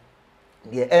okay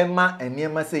the Emma and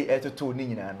Niema say eto ni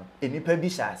nyina no enipa bi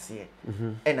sha ase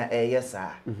e na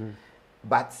sa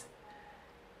but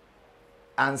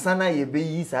ansana ye be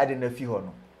yi sa de na fi ho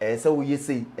no say wo ye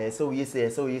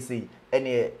say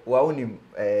ene wa wonim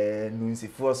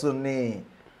nunsifo so ne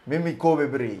mimi ko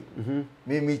bebre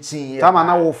mimi chin time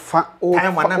na wo fa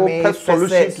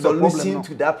solution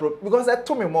to that problem because I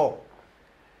told me more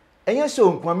enya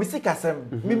show nko mi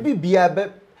sikasem mi bibia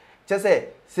be chese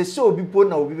se show bi po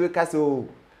na obi be ka se o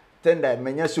tenda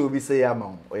menya show bi se ya ma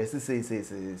o yes say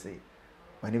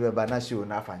mani be ba na show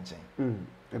na fa nchen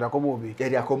e da komo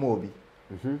obi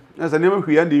As a name of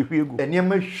Hia, the Hugo. And you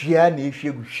must share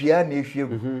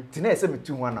issue. Tonight, some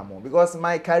 2 more because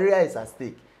my career is at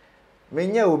stake.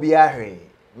 Menya will be a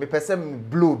me person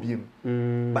blue beam,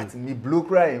 but me blue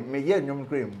cry, me yet no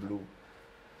cream blue.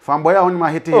 Fanboy on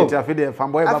my hitting it, I feel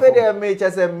fanboy. I feel there may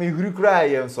just me who cry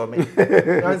and so me.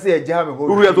 Don't say a jam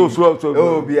who are those who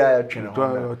oh, be a chino.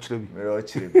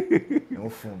 No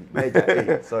fool.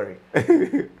 Sorry.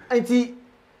 Auntie,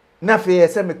 nothing,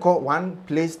 say me call one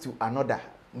place to another.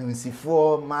 Nunsi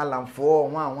 4, Malam 4,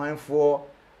 114.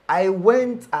 I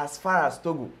went as far as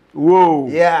Togo. Whoa.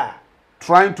 Yeah.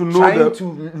 Trying to know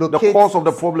the cause of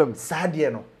the problem.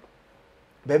 Sadia no.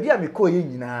 Baby, I'm call you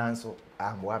na so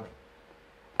I'm wami.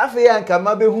 Afi anka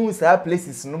mabe hu sa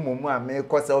places no momu a me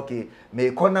ko say okay,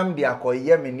 me konam dia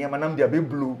koye me niam nam dia be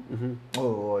blue.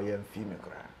 Oh, yem fi me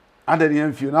kra. And then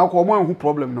yem fi na ko mo hu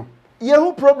problem no. Ye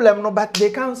hu problem no, but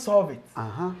they can't solve it.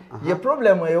 Your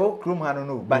problem we o krum ha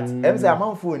no, but em say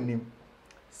amanfo onim.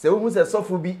 Se hu say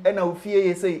sofo bi e na wo fie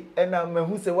ye say e na me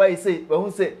hu say why say, we hu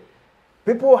say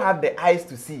people have the eyes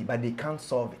to see, but they can't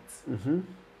solve it.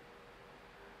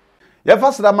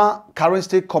 First dama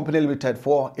Currency Company Limited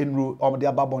for Enru or the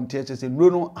Ababon Teachers in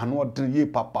Runo and what do ye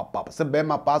papa. Se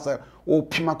Bema Pasa or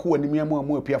Pimaku and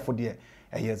Miamu appear for dear.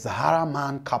 A Zahara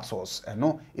man capsules and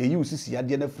no a use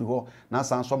Yadian Friho,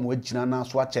 Nasan some Wejina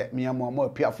Swatch, Miamu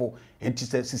appear for and she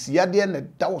says Yadian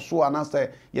that was so an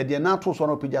answer Yadianato son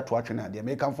of Pija to watching the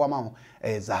American farmer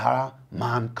a Zahara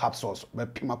man capsules by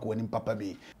Pimaku and Papa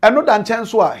B. And no than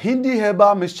chance Hindi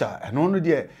herbal mixture and only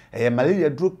dear a malaria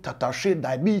drug tatashi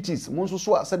diabetes,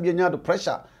 Monsusua Sabiana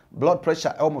pressure. Blood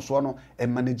pressure almost one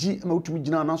and manage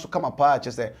multimigina and also come apart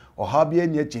say or hobby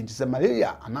and change say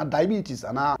malaria and diabetes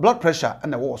and blood pressure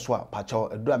and the war swap patch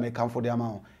or do American for the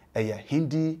amount a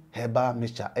Hindi herbal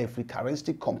mixture a free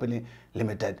currency company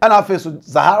limited and I face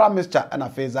Zahara mixture and I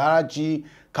face Zahara G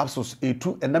capsules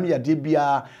A2 and Namia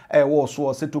Debia a war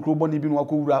swap set to Kruboni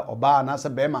Binwakura or Bar and as a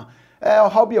Bema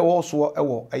hobby a war swap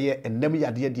a year and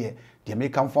Namia dear the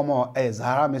American former a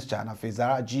Zahara mixture and I face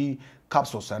Zahara G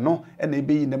capsules no and they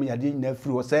be in them yadi na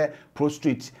free or say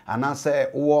prostrate and answer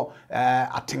or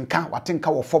atinka watinka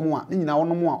or formula ni na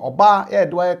wono mo oba e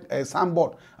do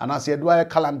sandboard and answer do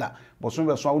calendar but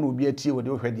so so no be atie we dey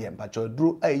hwede em but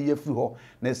duro aye free ho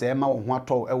na say ma wo ho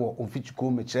atọ e wo onfichiko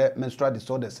me kire menstrual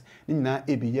disorders ni na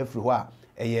e be ye free ho a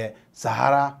eye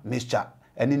Sahara mixture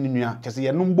eni nua kese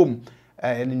ye numbom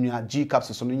eni nua G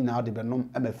capsules no nyina de be nom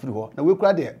ama free ho na we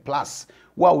kura de plus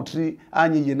wa utri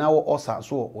anyi ye na wo osa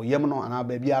so oyem no ana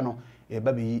ba bia no e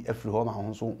ba bi afiri ho ma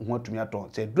ho so ho atumi ato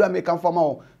se du American farmer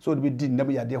ho so de be di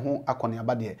ndem yade ho akone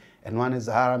aba de eno ane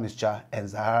Zahara mixture and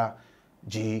Zahara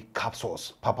G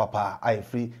capsules papa I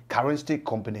free currency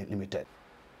company limited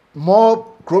more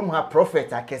chrome ha prophet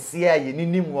akese a ye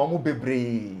ninim wo mo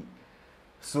bebre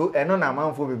so eno na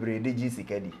manfo bebre de G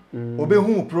sikadi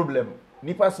obehu problem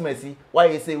nipa smasi why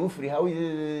you say ufiri how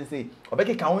you say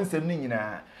obeki ka won sem ni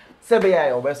nyina sebe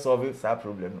ya obe solve that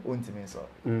problem ontimi solve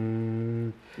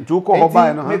ntu ko ho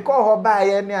ba no ha me ko ho ba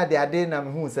ye ne ade na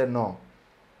me hu say no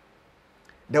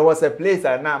there was a place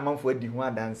na manfo di hu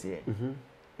dance here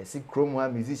esi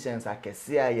chrome musicians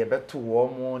akese a ye beto wo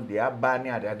mo de aba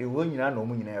ne ade ho nyina na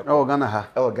omu nyina e Ghana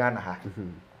ha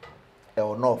e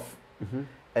o north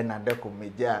e na de ko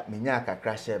menya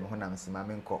kakra share me ho na msima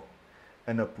me nko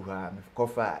e na puha me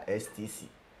kofa STC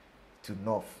to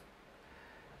north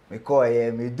me ko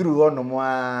ye me duru hono mo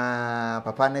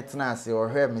papa netna ase o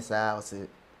hwe me sa o se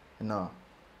no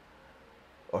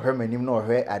o hwe manim no o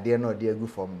hwe ade na o de agu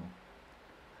fom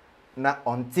na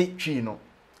onti twi no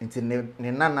nti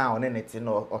ne nana o ne neti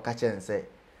no o ka chen se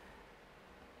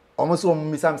omo so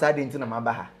mi sam sa de nti na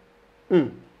maba ha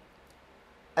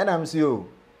and I'm so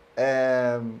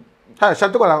ha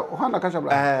shato ko ho na ka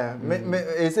shabla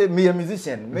me say me a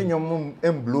musician me nyom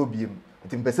em blow biem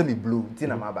nti mpese me blow nti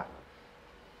na maba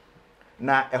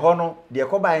na eho no de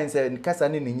ko ba yen se kasa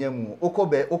ne ne nyamu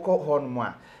okobe ho no mu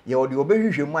a ye o de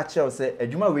obehwehwe mu a kire se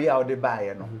adwuma we a o de ba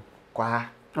ye no kwa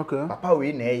okay papa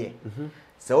we na eye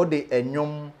se o de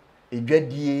enyom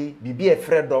edwadie bibi e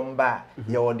freedom ba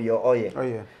ye o de oye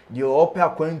de o pa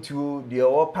kwantu de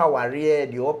o pa ware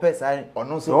de o pa sa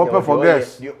ono so o pa for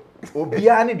guest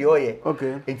obia ne de oye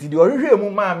okay enti de ohwehwe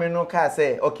mu ma me no ka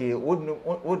se okay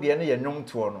wo de ne ye nyom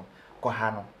to no ko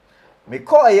ha no me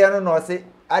ko ye no no se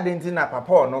adenti na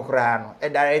papa no kra no e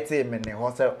direct me ne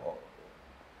ho se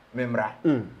memra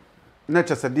na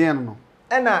chese de no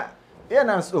na ye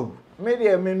na so me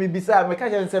de me bisa me ka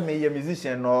se me ye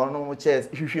musician no chess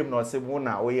hwehwem no se mu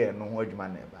na wo ye no ho adwuma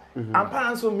na ba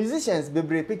ampa so musicians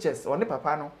bebre pictures on the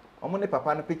papa no omo ne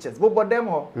papa no pictures bo dem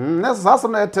ho na sasa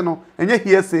na ete no enye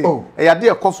hiese e ya de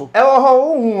ekoso e wo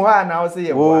ho hu ha na wo se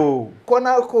ye boa ko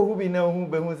na ko hu bi na hu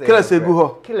be hu se killers egu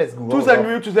ho tu sa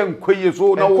nwi tu se nkoye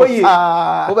so na wo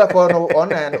wo be ko no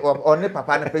on ne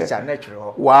papa no picture na twere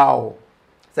ho wow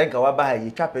senka wa ba ha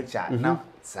yi twa picture na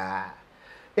sa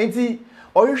enti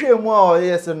ohwehwe mu a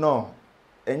yes no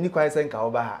eni kwan senka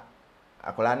wo ba ha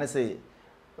akola ne se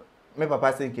me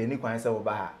papa senka eni kwan se wo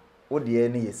ba ha wo de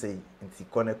ni yesei nti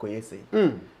kone ko yesei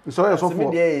so ye so for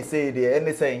me de yesei de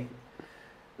anything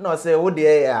no say wo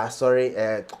de ya sorry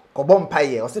kobo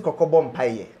mpaye o se kokobo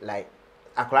mpaye like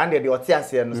akola de oti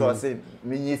ase no so o se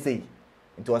me yesei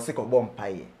nti o se kobo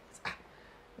mpaye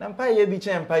na mpaye bi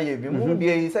chen mpaye bi mu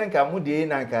de senka mu de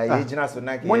na nka ye gina so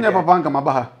na ke mo nya papa nka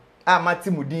mabaha mati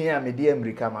mu din a me de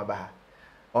America mabaha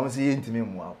o se ye ntimi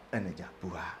mu a eneja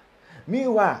buha mi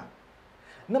wa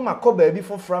na makoba bi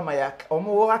fofora ma ya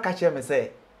omo wo aka che me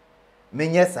se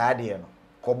menye saade no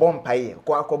kobo mpaye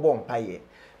ko akobo mpaye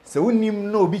se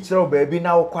unim na obi kire oba bi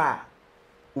na wo kwa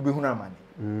obi hunu amane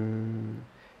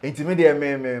enti me de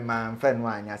me ma mfa no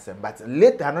anya sem but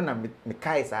later no na me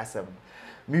kai sa asem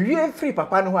me wie free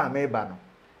papa no ho a me ba no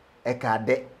e ka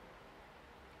de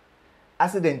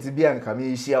accident bi an ka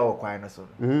me hia wo kwan no so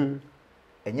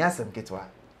enya asem ketwa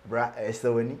bra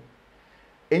esewani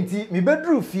enti mi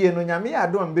bedru fie no nyame ya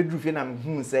do am bedru fie na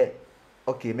hu se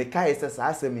okay me kai se sa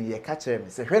asem ye ka kire me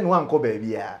se hwe no anko ba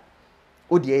bia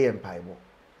odi ye mpaibo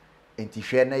enti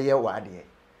hwe na ye wade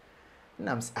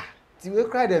nam ti we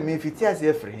cry dem me fiti ase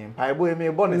efre him mpaibo e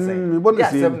me bo ne se ya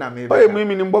asem na me ba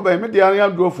mi ni mbo ba me dia anya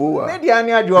adrofo wa me dia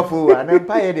anya adrofo wa na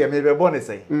mpaye de me be bo ne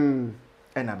se and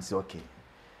I'm say okay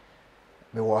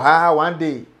me wo ha one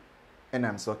day and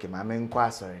I'm say okay ma me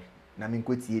nkwa sorry na me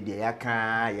nkotie de ya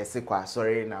ka yese kwa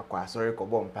sorry na kwa sorry ko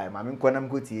bo mpai ma me nkwa na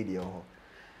nkotie de ho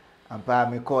ampa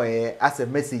me ko as a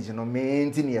message no me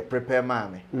nti ne prepare ma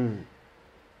me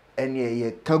ene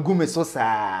ye kagu me so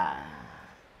sa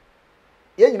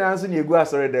ye nyina nso ne egu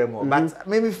asori dem ho but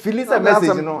me feel a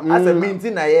message no as a me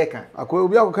nti na ye ka akoy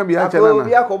obi akoka bi ya chana na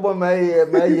obi akobo ma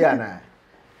yi ana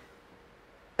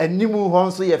animu ho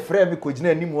nso ye frɛ me kogina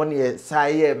animu ho ne ye sa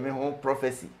ye me ho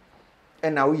prophecy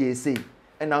ena wo ye sei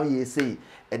ena wo ye sei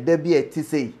eda bi eti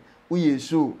sei wo ye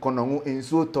show konongu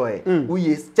enso toy wo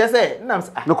ye chese nam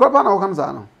no kwapa na wo kam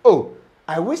sa no oh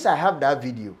I wish I have that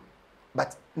video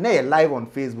but na live on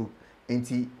Facebook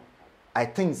enti I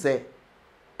think say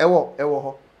ewo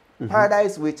ho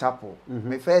Paradise Way Chapel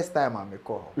my first time I me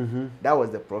call that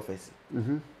was the prophecy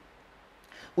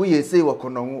wo ye sei wo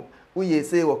konongu wo ye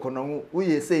sei wo konongu wo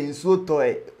ye sei enso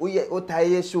toy wo ye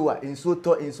otaye show a enso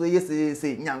to enso ye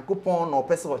sei nyankopon no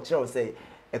pese o kire o sei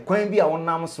ekwan bi a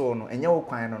wonam so no enye wo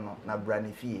kwan no na bra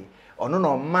ne fie ono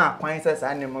no ma kwan se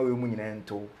sa nema we mu nyina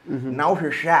nto na wo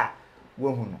hwehwe a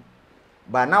wo hu no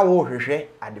ba na wo hwehwe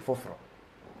ade foforo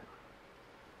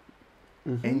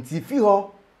enti fi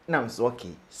ho na so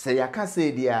okay se ya ka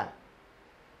se dia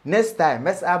next time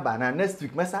mess aba na next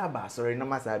week mess aba sorry no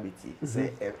massa abeti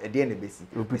say e dey na besi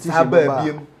aba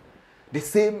biem the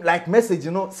same like message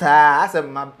you know sa as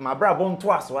my bra bon to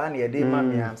aso na e dey ma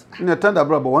me am na tanda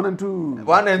bra 1 and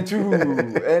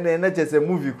 2 and na just a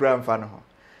movie cram fa no ho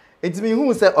enti me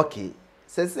hu say okay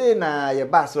say na ye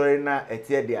ba sorry na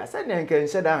etie dia say na nkan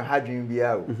hye dan hadwen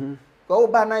bia o ko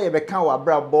ba na ye be kan wa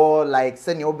bra bo like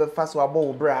say ne obe fa so abo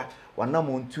wo bra wana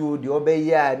montu de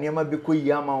obeyi a niam be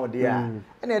koyi ama wo de a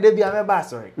ene de bia me ba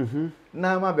sorry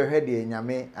na ma be hwe de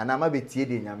nyame ana ma be tie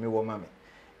de nyame wo ma me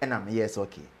ena me yes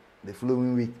okay the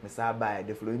following week me sa buy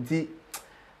the following ti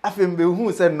afem be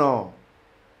hu say no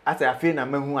ate afi na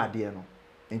mahu ade no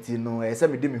nti no e say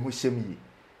me de me hu hyem yi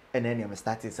ena ene me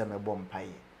start say me bom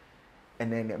paye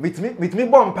ena ene mit me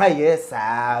bom paye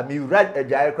sa mi ura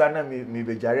adware kra na me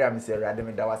be dware am say rade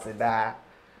me da wase da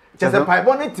chese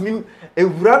paibo ne timi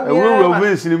ewura mi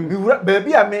ewura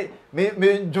baby a me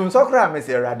jonsokra me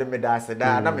se rade me da se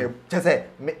da na me chese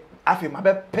me afi ma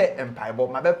be pe empaibo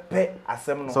ma be pe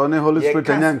asem no so ne Holy Spirit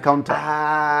anya encounter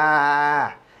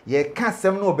ye ka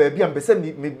asem no baby am be se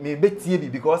me betie bi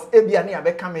because ebia ne ya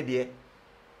be ka me de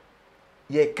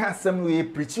ye ka asem no ye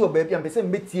preach o baby am be se me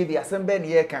betie bi asem be ne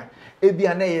ye ka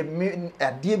ebia na ye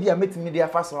ade bia metimi de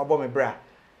afa so abo me bra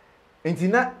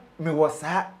entina me was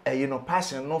you know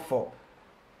passion no for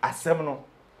asem no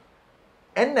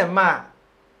enne ma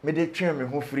me de twen me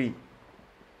ho free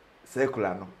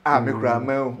circular no me kura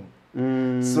ma hu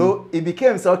so it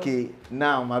became so okay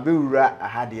now my be wura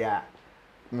ahadia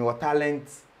me what talent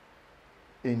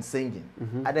in singing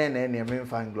aden na me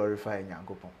fan glorify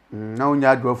nyankopon na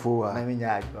unya adwafo wa na me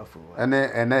nya adwafo wa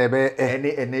ene ebe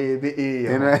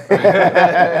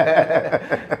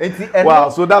enti wow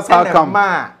so that's how come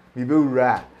ma me be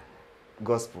wura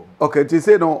gospel. Okay, to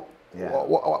say no. Yeah.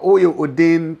 Oh, you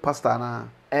ordained pastor na.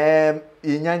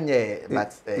 Inyanye,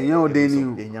 but ordain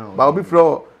you. But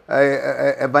before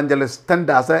evangelist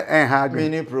tender say hard.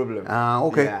 Many problem.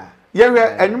 Okay.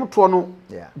 Yeah. And you to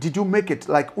yeah. Did you make it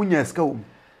like unya ska?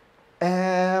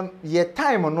 Yeah,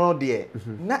 time or no there.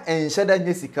 Na enshada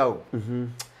nyesika o.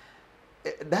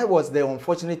 That was the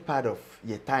unfortunate part of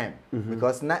your time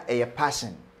because na a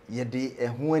passion. Ye de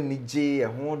ehun anije,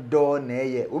 ehun do na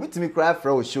ye. Obi timi cry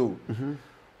for show.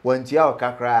 Want ya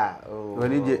kakra oh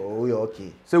you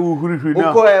okay. So we huri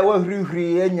na. Uko e wo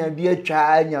huri enya bi atwa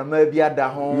anya ma bi ada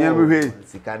ho. Nya bi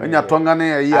sika na. Enya tonga na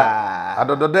ya.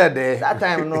 Adodode. That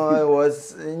time no it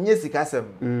was nyesika sem.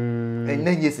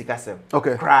 Enya nyesika sem.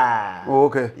 Okay. Cry. Oh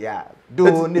okay. Yeah.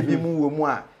 Do ne bi mu wo mu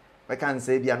a I can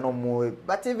say bi no more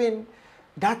but even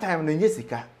that time no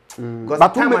nyesika.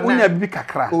 But unya bibi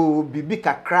kakra. Oh, bibi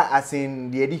kakra as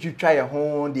in the edit you try a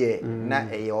home there. Na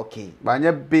okay. But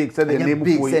anya big say the name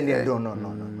big for say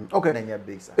no. Okay. Na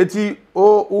big sir. Eti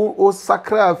o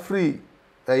sacra free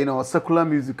you know secular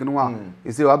music no one.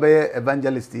 You say we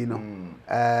evangelist you know.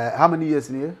 How many years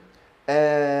in here?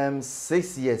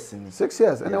 6 years. 6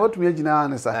 years. And what we gina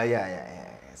na sir. Yeah.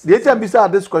 The answer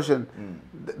beside this question,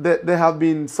 there have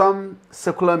been some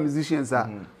secular musicians that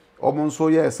omonso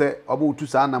ye say obo tu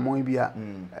sa na mon bia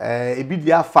ebi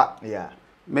dia afa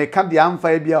me ka dia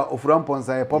amfa bia ofura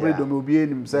mponsa e probably do me obi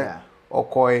enim say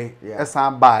okoy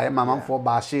esan ba e mamamfo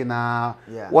ba she na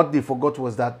what they forgot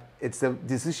was that it's a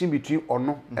decision between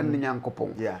ono and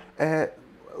nyankopon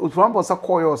ofura mponsa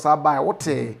koyo sa ba what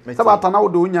say bata na wo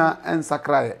do nya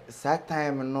ensakra that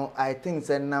time no I think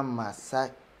say na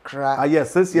massacre.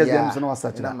 Yes, 6 years them no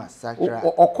such na massacre.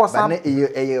 O kosa na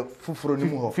e fufuro ni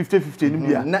mu ho 50-50 ni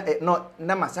bia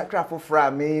na massacre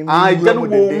fufura me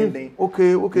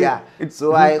okay yeah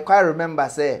so I quite remember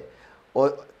say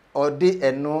or de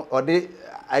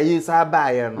ayi sa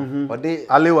ba ye no or de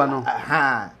alewa no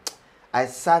I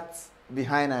sat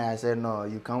behind and I said no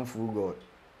you can't fool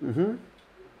God.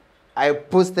 I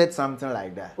posted something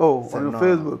like that on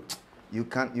Facebook. You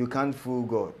can't fool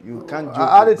God. You can't joke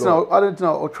I with God. I didn't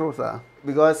know true sir.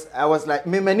 Because I was like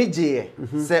me many J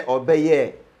say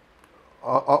obey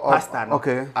pastor.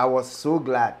 Okay. I was so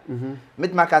glad.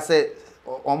 Meet Maka said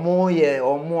omo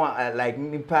like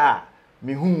nipa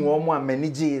me hu omo many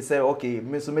J say okay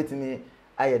me so metimi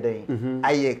aye den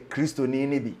aye Christo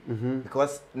ni bi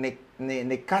because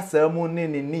ne kasa mu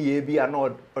ne ye bi ana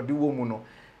odi wo mu no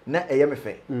na eye me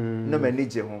fe no many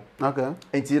J ho. Okay.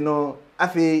 And you know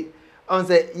afi on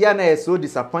say ya na so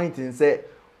disappointing say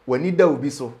when you da obi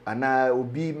so ana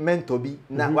obi mentor bi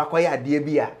na wakoya ade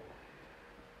bi a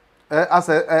as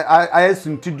I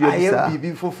assume to do this I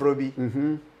bi foforo bi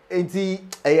enti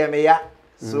eyemeya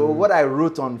so what I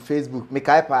wrote on Facebook make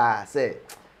I pa say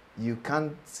you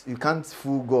can't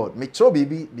fool God me cho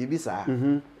bibi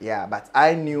sir yeah but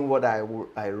I knew what I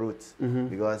wrote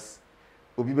because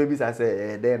obi baby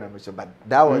say then I'm sure but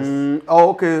that was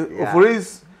okay for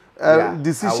his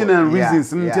decision and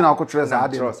reasons nothing I could trust I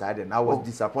didn't. I was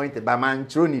disappointed by man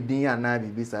troni din and na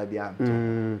bibi sabi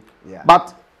yeah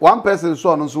but one person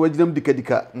saw no so we dem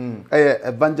dika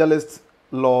evangelist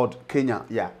Lord Kenya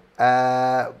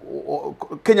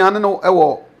Kenya no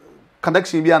ewo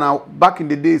connection bi na back in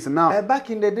the days now back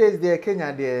in the days there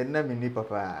Kenya there na me ni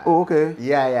papa okay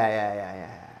yeah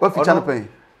what feature pay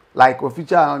like what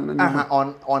feature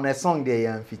on a song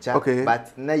there and feature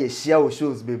but na you share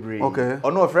shows baby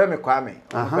no friend me Kwame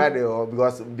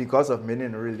because of many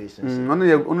in a relationship only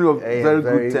very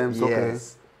good terms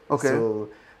yes. Okay so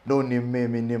no name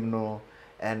me name no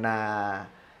and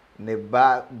ne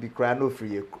ba bi kra no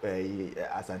free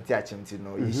asante achimti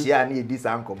no you share na this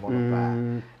ankomo no pa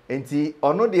enti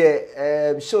ono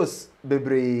de shows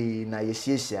baby na ye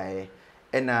share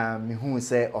and me hu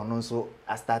say ono so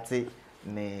I started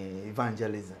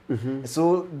evangelism.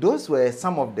 So those were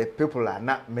some of the people are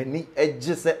not many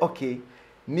just say okay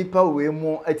nipa we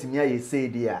mo atimi aye say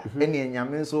dia ene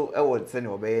enyame so e wo se ne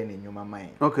obeye ne nyuma man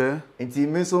okay enti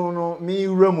me so no me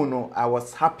ramu no I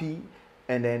was happy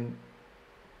and then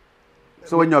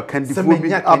so when your candy food be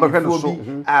abahwe so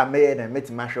me na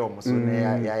metima hwe omo so na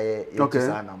ya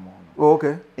sana mo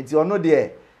okay enti ono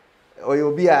de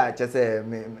oyobi a chese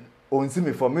on see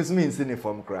me from me see me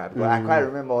from crab but I quite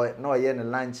remember no here in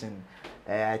luncheon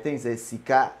I think it's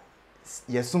Sika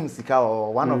Yesum Sika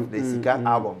or one of the Sika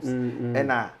albums and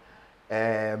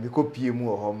me copy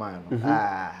mu o man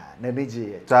na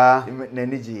niji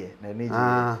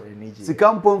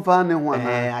Sika mpom fa ne ho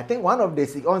I think one of the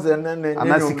Sika on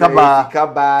Sika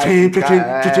ba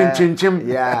chim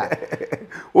yeah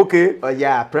Okay. Oh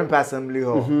yeah, Prempa Assembly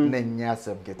Hall. Nenya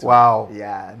some get. Wow.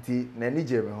 Yeah, nti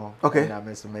manager me ho. Okay. Na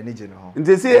me so manager me ho.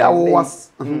 Nti say I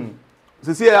was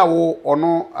say I wo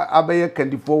ono abeye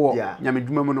kandifo wo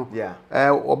nyamedwuma mu no.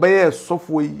 Obeye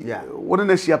sofo yi. Wona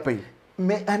na hia pen.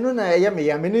 Me anu na ya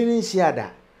me ni hia da.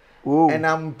 Oh. And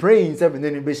I'm praying say me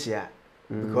ni be hia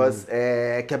because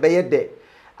kebeye de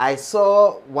I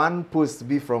saw one post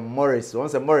be from Morris.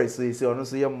 Once a Morris so he say ono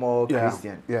so you more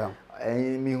Christian. Yeah.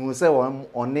 And me who say one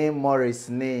on Morris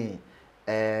ne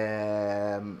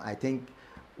I think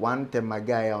one time a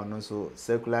guy on also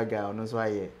secular guy on also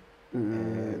I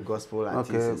gospel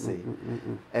artist say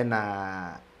and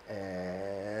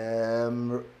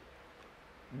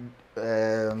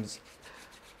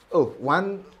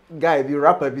one guy be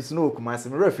rapper be snow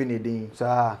kumase me refi ne din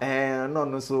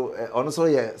no so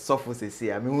yeah sofo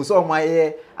say I mean who saw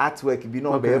my artwork be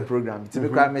no be program to be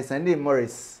cry me send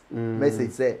Morris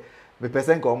message say me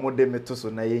person ko mo de me to so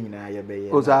na ye nyina ye be ye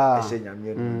e hye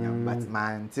nyame nyam but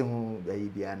man ti hu be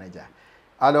bia na ja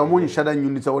ada mo nhyada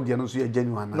nyuni say wo de no so ye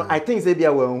genuine no I think say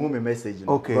bia we hu me message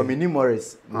no but me ni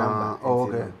Morris number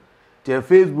okay the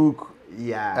Facebook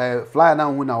flyer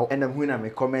na hu na and hu na me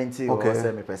comment or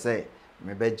say me person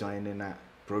me be join in a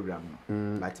program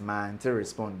but man to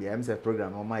respond be am say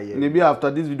program o my year maybe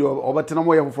after this video obetena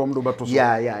mo ye from do beto so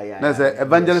yeah na say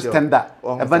evangelist tender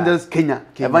evangelist Kenya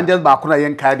evangelist ba kuna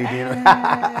yen kai dey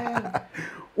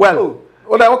well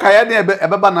oda o kai dey e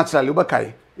be ba naturally o be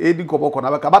kai e di koboko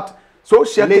na be ka but so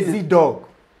share lazy dog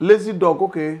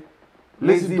okay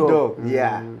lazy dog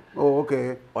yeah oh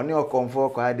okay only o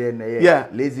comfort kwa dey na yeah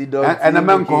lazy dog and a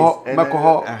man ko and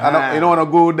you don't want to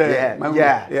go there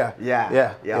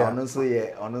yeah on so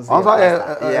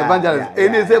evangelist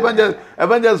any say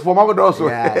evangelist for Magodo also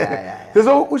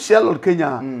so who share Lord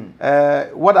Kenya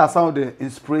what are some of the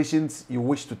inspirations you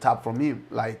wish to tap from him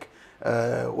like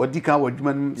what dika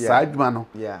wadman side man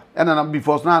and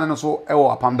before now so e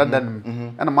wo apam dadan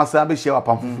and masa be share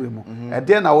apam fufure mu e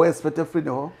dey na we expect free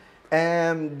no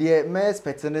the me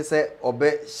expecting say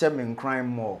obe shame crime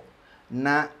more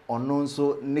na ono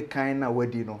nso ne kan na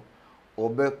wadi no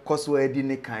obe koso adi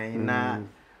ne kan na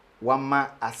wama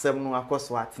asem no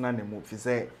akoso atena ne mu fi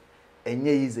say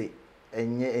enye easy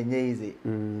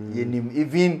yenim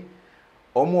even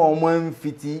omo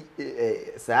amfiti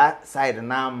side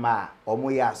na ma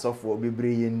omo ya asofo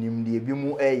bebre yenim de bi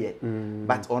mu eye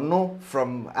but ono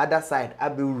from other side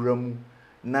abewuram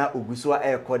na oguso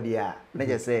ekode a na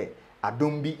je say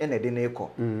adom bi ene de na ekọ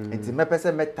enti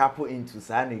mepese me tap into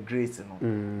sa na grace no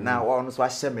na ono so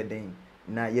ahye meden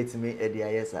na yetimi e de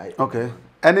ayesa okay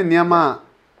ene niama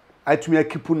atumi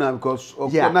akipu na because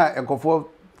na enkofo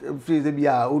freeze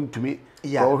bia ontumi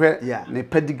ne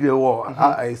pedigree wo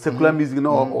secular music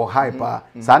no or hype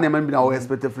sa na man bi na wo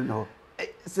expect free no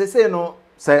say no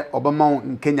say Obama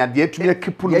in Kenya de atumi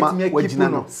akipu no ma wagina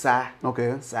no sa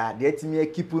okay sa de atumi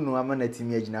akipu no ama na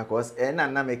atumi agina cause na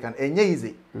na me kan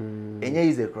enye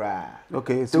easy cry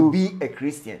okay so to be a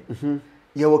Christian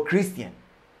you are Christian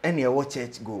and you are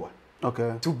church goer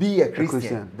okay to be a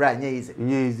Christian bra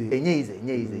enye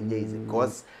easy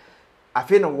cause I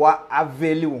feel what I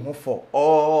value for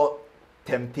all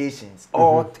temptations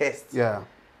all tests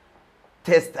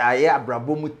test aye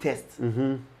abrabomu test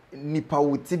nipa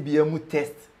wotibia mu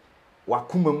test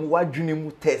wakuma mu wadwene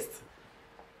mu test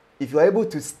if you are able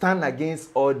to stand against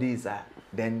all these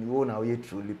then you know you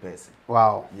truly person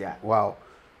wow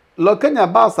Kenya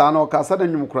basa no ka sada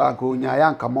nwum kura ko nya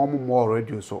ya nka mo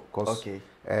radio so cause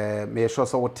me sure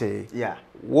so wote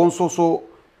won so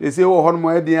they say wo hono mo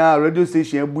edian radio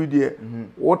station abu die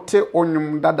wote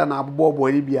onwum dada na abobo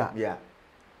ani bia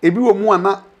ebi wo mu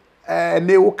ana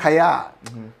ne wo kaya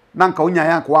na nka onya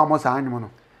ya nka wa mo sa anwum no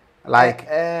like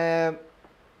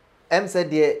em said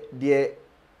the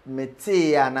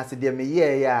meti ya na se de me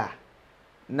ye ya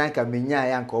na nka menya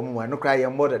ya nka omo no kra ye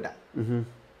modeda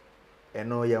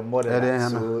eno ye modeda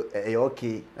so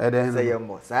okay say ye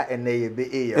mo sa ene ye be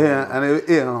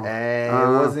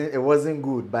it wasn't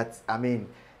good but I mean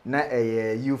na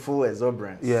youthful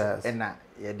exuberance and na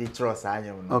ye di trust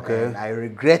anyum no and I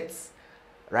regret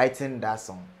writing that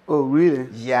song. Oh really?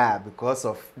 Yeah, because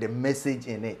of the message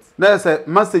in it. There's a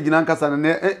message in Ankasa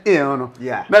no.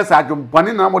 Yeah. There's a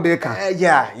bani na mo dey kan.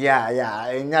 Yeah.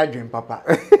 Enya dream papa.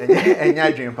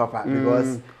 Enya dream papa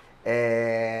because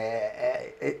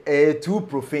too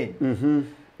profane.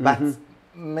 But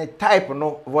my type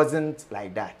no wasn't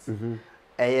like that.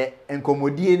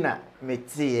 Enkomodie na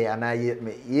meti ana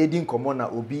ye di nkomo na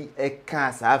obi e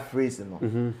kan sa phrase no.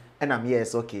 And I'm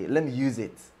yes okay, let me use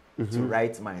it to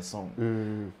write my song.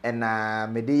 And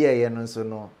me dey here no so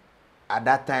no at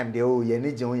that time they you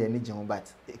need John, but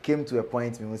it came to a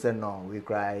point we said no, we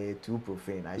cry too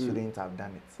profane. I shouldn't have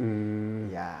done it.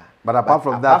 Yeah. But apart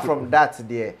from that,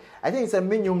 there, I think it's a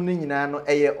minimum ni na no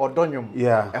odonyum.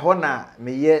 Yeah. Ehona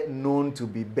me known to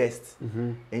be best.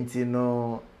 And you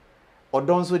know,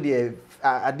 odonso there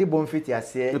adibon fit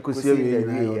ase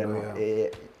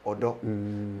odo.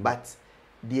 But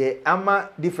the ama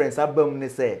difference abam ne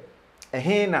say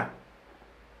ehena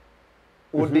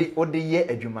odi ye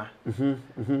adwuma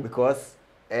because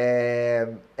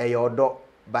odo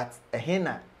but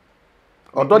ehena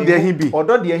odo de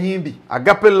hin bi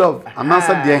agape love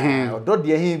anasa de hin odo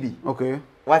de hin bi okay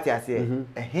what you say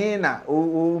ehena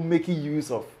o make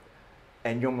use of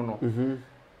enwom no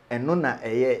and no na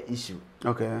issue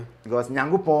okay because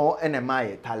nyangopon enema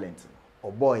ye talent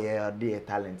obo ye de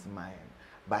talent my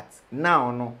but now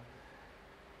no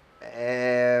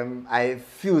I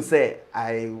feel say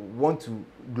I want to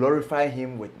glorify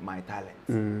him with my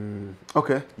talent.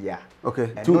 Okay. Yeah.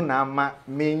 Okay. And no na ma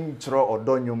main tro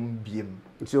odonyum biem.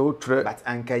 So tre. But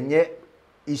ankanye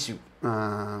issue.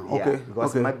 Okay. Yeah,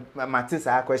 because okay. my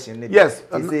a question. Yes.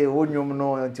 He say onyum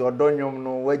no nti odonyum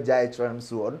no wajai tram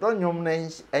so odonyum na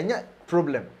enye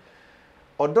problem.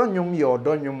 Odonyum ye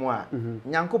odonyum a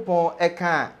nyankopon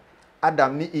eka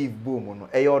Adam ni Eve boom no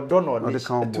e odo no de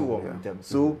two of them.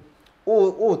 So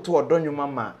to odonyum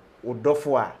ama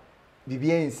odofo a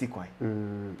bibia nsi kwan.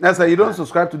 That's why you don't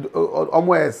subscribe to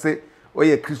omo say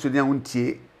oye Christian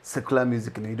untie secular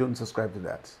music and you don't subscribe to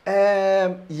that.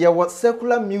 Yeah, what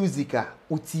secular music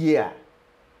utie a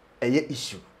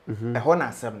issue. E ho na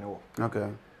asem ne wo. Okay.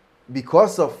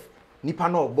 Because of nipa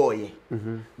na oboye.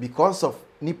 Because of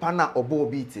nipa na obo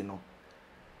beat no.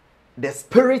 The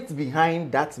spirit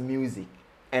behind that music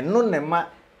and no nema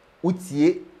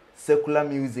utie secular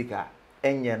music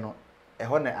enye no e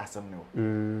ho na asem ne wo.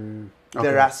 Okay.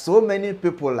 There are so many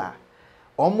people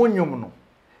omonyum no.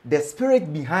 The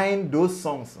spirit behind those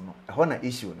songs no e ho na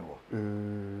issue no wo.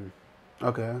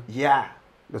 Okay. Yeah.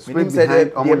 The spirit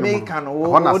behind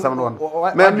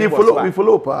we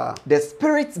follow pa. The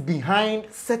spirit behind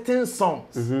certain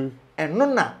songs and no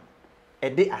na e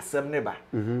dey asem ne ba.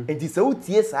 Enti se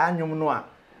utie sa anyum no a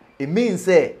it means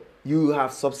say you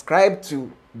have subscribed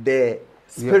to the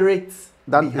spirit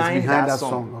that behind that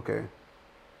song. Okay.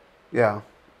 Yeah.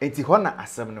 Enti ho na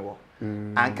asem ne wo.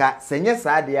 Anka senye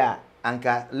sa de a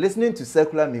anka listening to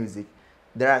secular music,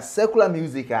 there are secular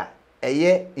music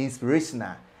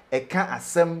inspirational. Eka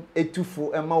asem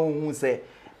etufo ema wo hu se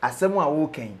asem a wo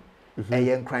kan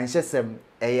nkranhye sem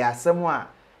asem a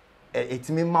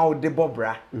etimi ma wo de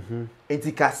bobra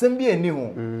enti kasem bi ani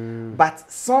ho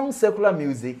but some secular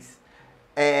music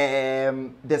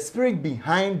the spirit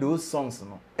behind those songs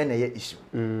no na issue.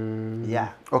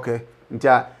 Yeah. Okay.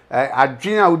 Ntia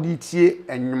adwene a wodi tie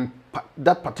enwum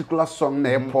that particular song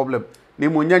na problem na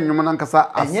mo nya enwum na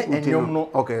nkasa as enwum no.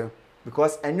 Okay.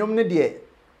 Because enwum ne de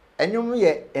enyum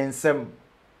ye ensem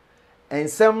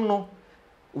no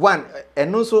one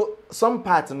eno so some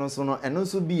part no so no eno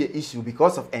so be a issue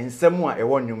because of ensem a e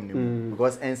wonyum ne mu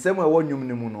because ensem a wonyum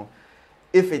ne mu no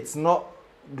if it's not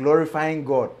glorifying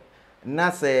God na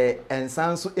say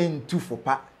ensan so entu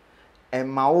fopa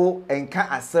emawo enka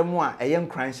asem a eye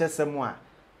nkranhye asem a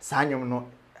sanyum no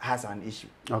has an issue.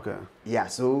 Okay. Yeah,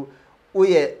 so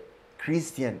we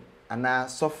Christian ana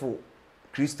sofo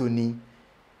Christoni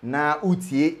na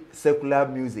utie secular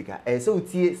music so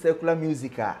utie secular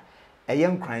music eye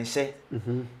nkranhye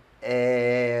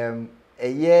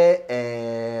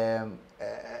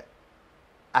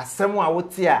asem a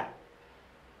wote a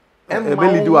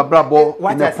lead you abrabo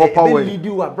in a proper way. Lead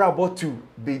you abrabo to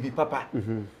baby papa.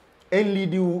 And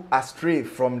lead you astray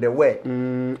from the way.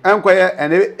 Enkoye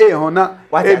ene hona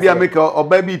e bia make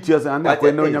oba bi tias and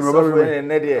akwa na onyamro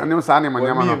anem sa anem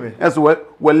nyama no. Yes,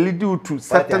 will lead you to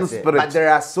certain spirit. But there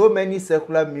are so many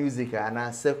secular music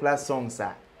and secular songs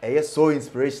are so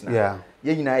inspirational. Yeah.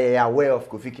 You know, you are aware of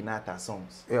Kofi Kinata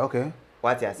songs. Yeah, okay.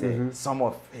 What I say, some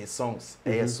of his songs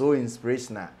are so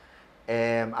inspirational.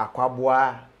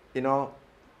 Akwabwa, you know,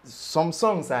 some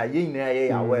songs are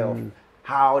aware of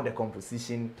how the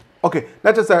composition. Okay,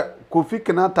 let us say Kofi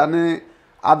Kinata and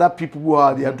other people who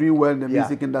are they are doing well in the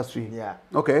music industry. Yeah.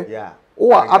 Okay. Yeah.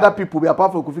 Or other people be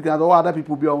apart from Kofi Kinata, or other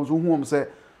people be also whom say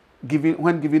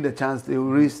when given the chance they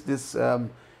will raise this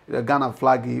Ghana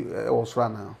flag was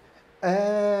right now.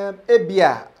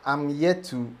 Ebia, I'm yet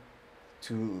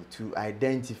to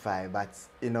identify, but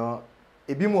you know,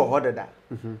 a bit more harder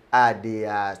that they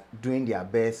are doing their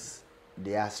best.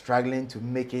 They are struggling to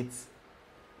make it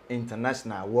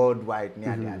international, worldwide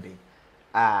near their day.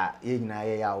 You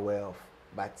are aware of.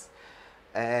 But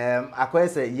I quite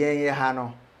say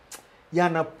hano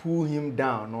yana pull him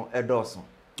down no edoso.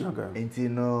 Okay. Enti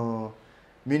no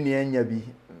mini enya bi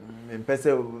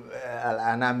mpese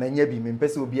ana menya bi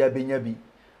mpese obi abenya bi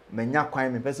menya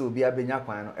kwan mpese obi abenya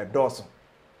kwan no edoso.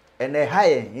 And a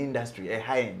high-end industry, a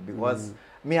high-end because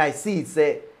me I see it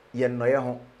say ye no ye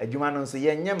ho adwuma no so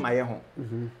ye nyema ye ho.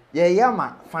 Ye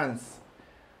yama fans.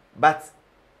 But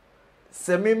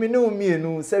se me no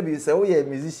mienu se bi se wo ye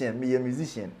musician me ye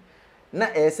musician. Na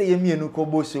say ye mienu ko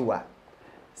bo showa.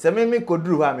 Se me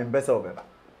koduru ha me mpese obeba.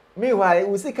 Me why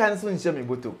we see can so nche me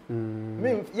boto.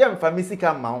 Me ye mfa me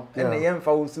sika ma wo na ye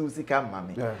mfa wo sika ma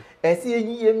me. Say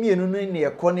ye mienu no ne ye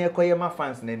ko ne ye ma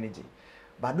fans na energy.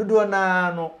 Badudo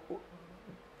na no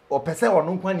opese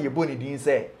wono nkwa ne yebo ne din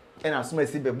se ena asoma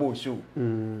si bebo show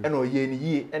ena oye ni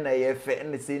yie ena ye fe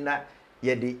ena se na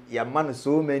ye de ya man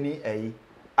so many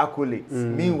accolades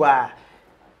meanwhile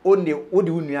onde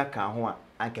odi unua ka ho a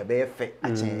anka be fe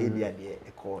a chen e bia de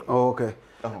e call. Okay.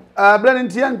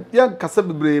 Blend yan kasa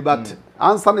bebre but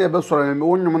answer na ye be soro me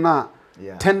wonwom na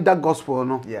tender gospel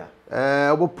no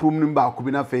obo prum nim ba ko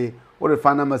bi na fe what the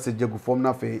final message go form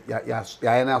na fe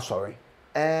ya na sorry.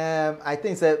 I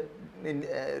think that in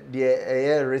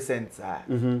the recent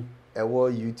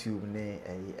YouTube ne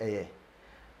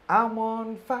I'm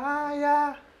on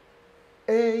fire,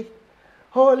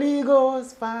 Holy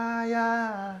Ghost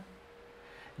fire.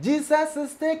 Jesus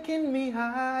is taking me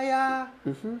higher.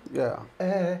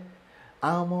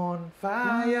 I'm on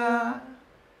fire,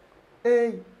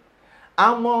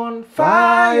 I'm on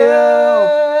fire,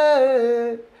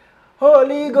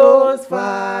 Holy Ghost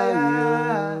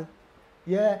fire.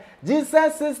 Yeah,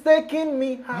 Jesus is taking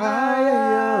me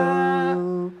higher.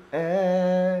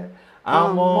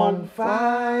 I'm on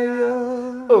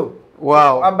fire. Oh,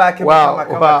 wow! I'm back.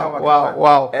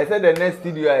 Wow! I said the next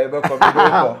studio I ever come.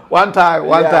 One time.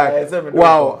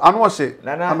 Wow! I know she.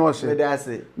 I know she.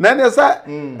 Then you say,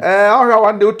 I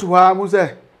one day to her. Who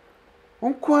say?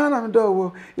 Unkwana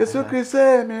mdowo. Yesu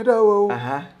Kristo me dowo.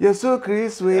 Yesu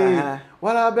Kristo we.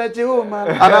 Wala beje o man.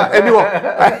 Ana anyone.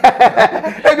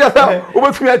 Just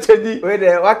over me change. Wait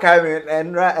there what kind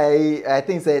and I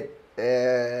think said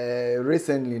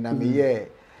recently na me here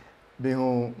be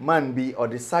who man be or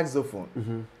the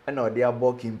saxophone and or they are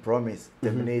working promise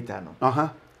Terminator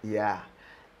no. Yeah.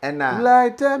 And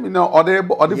like tell me no or the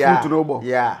flute no bo.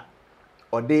 Yeah.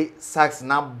 Or the sax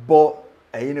na bo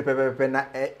you pepe na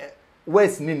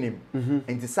West Ninim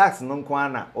and the sax non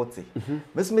kwana ote.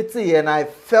 Miss Mitty and I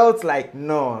felt like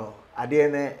no, I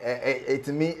didn't it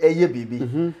me a year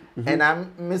baby. And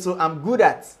I'm good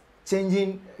at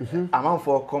changing amount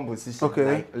for composition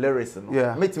like lyrics.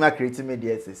 Yeah. Meet my creative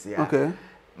media yeah. Okay.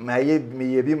 My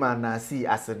me be man see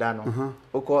asedano.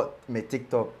 Oko me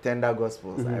TikTok tender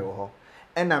gospels I ho.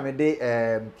 And I'm a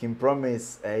day Kim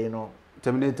Promise you know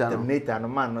Terminator no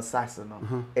man no sax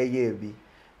no a year be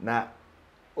na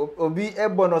obi e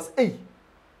bonus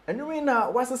enu we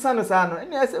na wasesa no sa no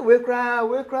ene I say we cry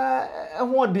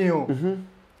ho odin o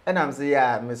and I'm say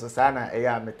yeah me so sana e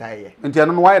ya metaye nti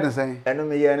anu no why dey say enu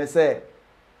me ye ne say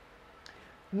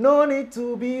no need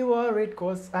to be worried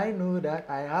cause I know that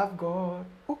I have God.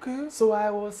 Okay. So I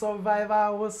will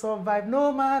survive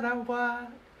no matter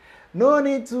what. No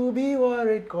need to be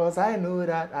worried cause I know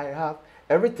that I have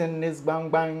everything is bang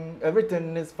bang,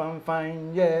 everything is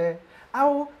fine, yeah. I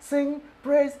will sing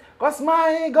praise, cause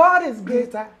my God is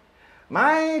greater.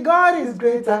 My God is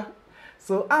greater.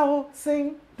 So I will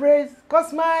sing praise,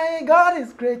 cause my God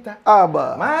is greater.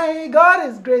 Abba. My God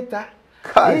is greater.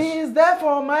 Gosh. He is there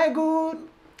for my good.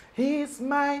 He is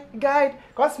my guide,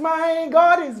 cause my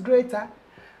God is greater.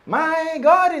 My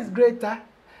God is greater.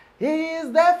 He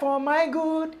is there for my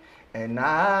good. And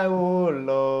I will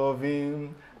love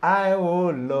him. I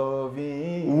will love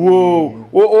him. Whoa.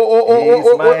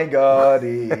 He's my God.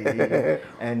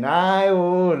 And I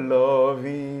will love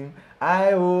him.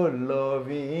 I will love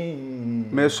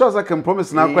him. Me sure I can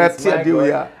promise now quite tear deal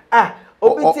ya.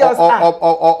 Obitias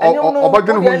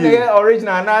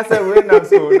original na say we na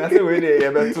so na say we dey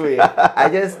beto here. I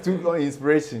just took on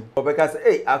inspiration because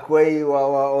hey akwai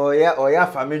oya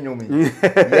family me.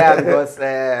 Yeah, because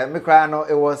me cry no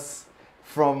it was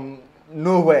from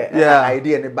nowhere.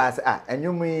 Idea in the bass and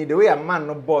you mean the way a man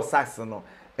no boss sax no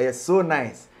it's so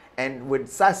nice. And with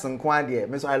sax and quandia,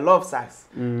 me so I love sax.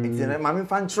 It's my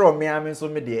fan throw me, I'm so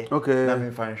me there. Okay.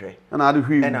 I'm fan share. And I do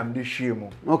hear. And I'm the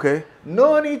shimo. Okay.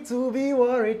 No need to be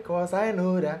worried, cause I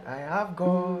know that I have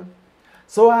God.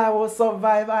 So I will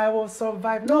survive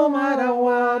no matter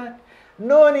what.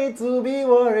 No need to be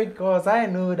worried, cause I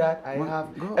know that I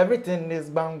have God. Everything is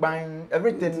bang bang,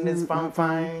 everything is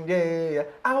fine, yeah.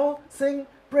 I will sing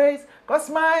praise, cause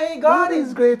my God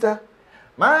is greater.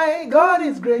 My God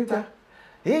is greater.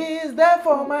 He is there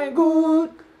for my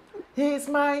good. He's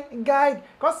my guide,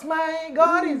 'cause my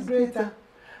God is greater.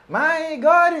 My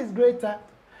God is greater.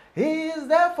 He is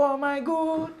there for my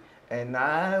good. And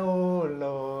I will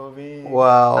love him.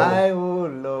 Wow. I will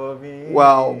love him.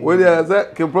 Wow. Well, yeah,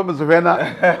 that can promise to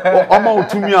Vienna. Amount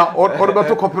to me, or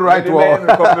better copyright.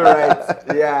 Copyright.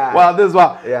 Yeah. Wow, this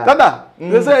one. Yeah. Tanda,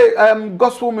 they say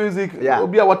gospel music Yeah. will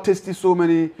be our tasty so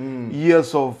many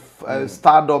years of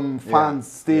stardom,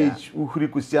 fans, stage, uhuri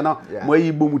Christiana,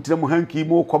 moyi bomutire mo hanki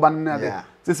mo koban.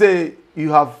 They say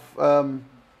you have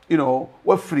you know,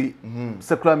 we're free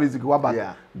secular music, what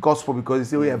about gospel, because you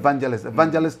say we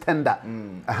evangelist tender.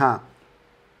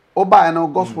 Oba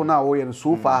and gospel now we and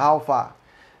so far how far?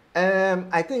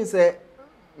 I think say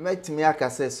make me I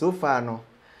say so far no,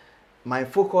 my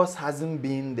focus hasn't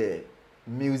been the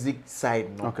music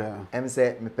side no. Okay.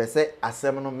 Say me per se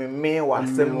asem no me wa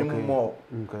asem no more.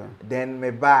 Okay. Then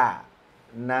me ba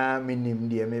na minim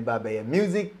de me ba be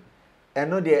music. I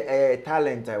know the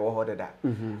talent I will hold that.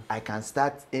 I can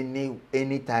start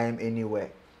anytime, anywhere.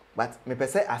 But me per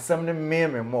se assembly me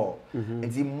more. And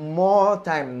the more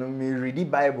time no me read the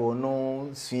Bible no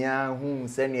suya who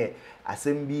send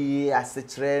assembly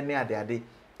asetre ne ade.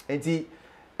 And the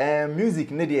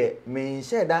music ne de me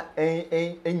share that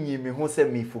enyi me who say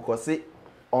me focus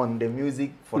on the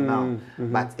music for now.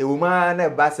 But a woman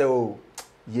never say oh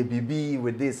ye be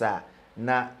with this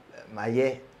na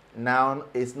my now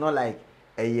it's not like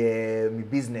a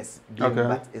business dream,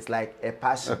 but it's like a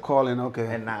passion, a calling.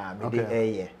 And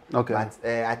but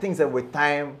I think that with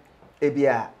time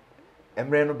ebia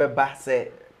emre no beba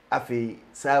say afi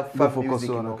self music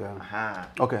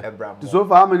okay. So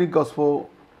far how many gospel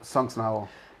songs now?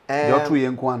 Your two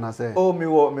young one say oh me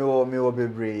wo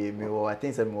bebre me wo I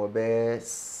think say me wo be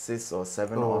 6 or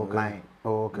 7 online.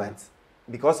 But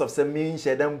because of some me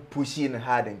share them pushing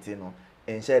hard into no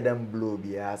and share them blow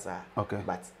biasa.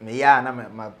 But me ya na me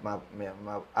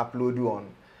upload on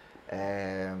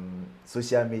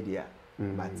social media.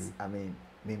 But I mean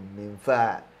me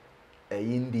fa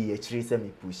indie actually say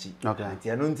me pushy. Anti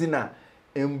anuntina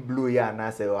em blow ya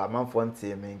na say o man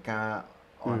fonte me can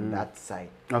on that side.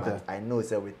 But I know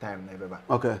say with time never.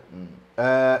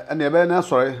 And you be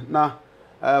sorry na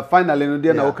finally no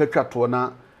dey na o katwa to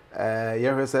na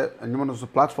you say anyone so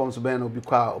platforms be na obi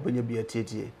kwa obenya bi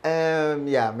atietie.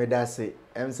 Yeah, me da say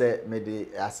say me de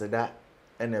aseda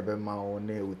ene be ma wo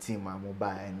na o team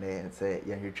amoba and say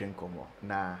ye hwetwe nkomo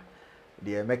na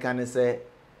de meka say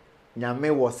nyame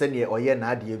wo se ne oye na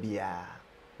ade bia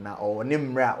na o ne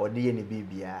mra o de ye ne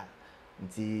bibia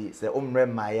nti say omre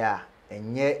maya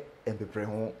enye empepre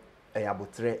ho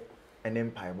eyabotre ene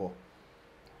mpaibo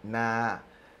na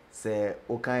say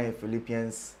o kan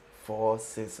Philippians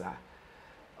 4:6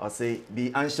 or say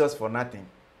be anxious for nothing.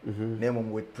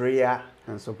 Name with prayer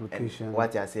and supplication. And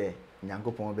what I say,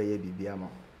 Nyankopon be ye bibia mo.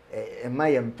 Ema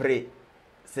yem pray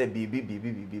say bibi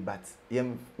but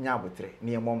yem nyabotre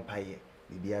ne yem mpaye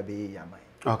bibia be ye yaman.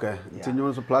 Okay. It's in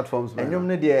your platforms. And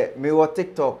you there me wo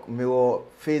TikTok, me wo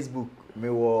Facebook, me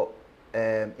wo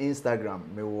Instagram,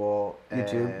 me wo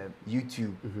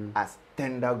YouTube as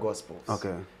Tender Gospels.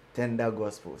 Okay. Tender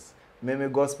Gospels. Me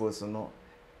gospels no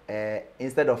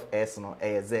instead of S no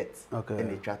a Z. Okay. In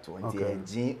the chat one.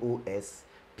 GOSPELZ.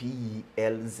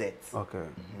 Okay.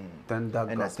 Tender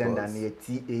Gospels. And tender near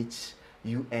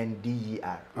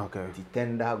THUNDER. Okay. The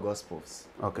Tender Gospels.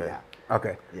 Okay. Yeah.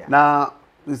 Okay. Yeah. Now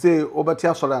you say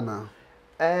obatia sola na.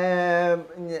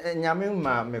 Nyame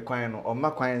ma me kwan no o ma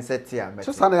kwan set ya me.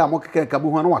 So sana ya mokeke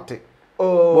kabu ho na wate.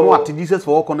 Oh. What Jesus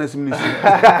for all connect ministry.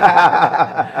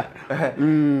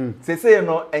 Say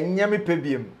no enyame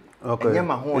pebiem. Okay.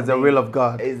 It's the will of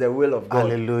God. It's the will of God.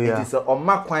 Hallelujah. It is o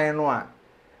ma kwan no a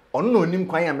ono no nim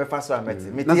kwan ya me fa so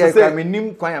amete. Me tie me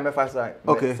nim kwan ya me fa so.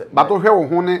 Okay. But to hwe wo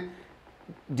ho ne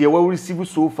they will receive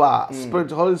so far.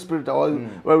 Spirit, Holy Spirit,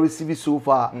 will receive so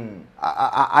far.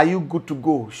 Are you good to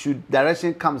go? Should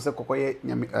direction come say kokoye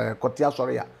kotia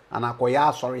sorry ya and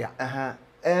akoya sorry ya.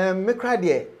 Me cry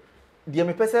there. Dia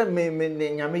me pese me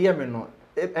nyame ye me no.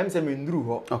 Em say me nduru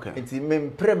ho. Enti me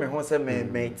mpre me ho say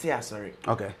me tie sorry.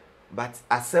 Okay. But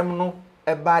asem no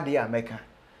e ba dia meka.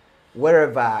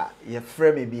 Wherever you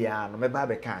frame me bia no me ba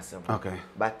be kan asem. Okay.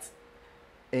 But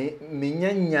me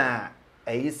nyanya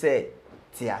say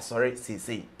tia sorry see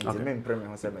me mpre me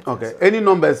ho say me. Okay. Any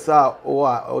numbers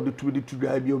or the to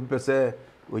drive you pese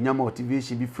when your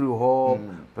motivation be free ho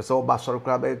pese o ba sorry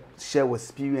kra share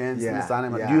experience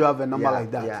do you have a number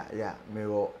like that? Yeah. Me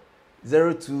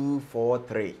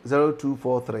 0243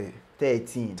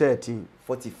 13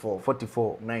 44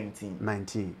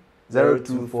 19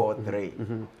 0243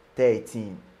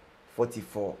 13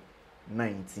 44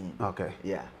 19. Okay.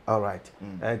 Yeah. All right.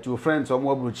 To your friends, some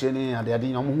more bruchini and they are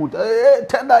doing a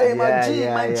tender, my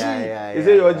G. Is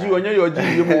it your G or your G?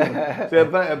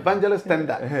 Evangelist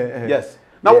tender. Yes.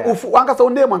 Now, one cast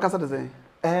on name, one cast the same.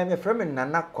 My friend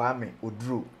Nana Kwame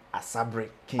Udru Asabre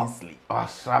Kingsley. Oh,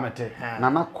 Sramete.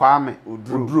 Nana Kwame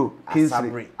Udru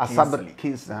Kingsley. Asabre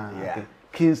Kingsley.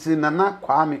 Kingsley Nana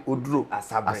Kwame Udru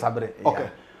Asabre. Okay.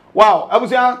 Wow, I was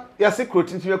young. Yes,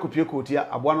 secret into your copy coat here.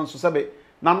 I want to say.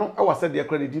 Nano, I was said the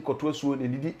credit got to a soon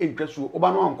and did interest you.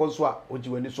 Obano and Consua, or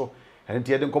you and so. And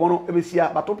the Comono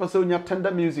Ebesia, but Opa tender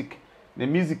music. The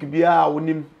music be our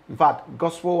name. In fact,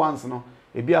 gospel ones, no.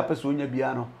 A be a person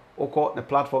piano. Or call the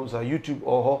platforms are YouTube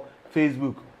or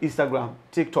Facebook, Instagram,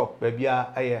 TikTok, baby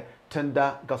a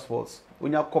tender gospels.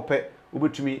 When you copy over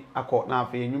to me, I caught now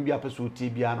for you be a person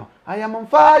piano. I am on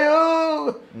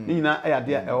fire. Nina, I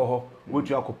dear oh, which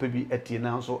you are copy at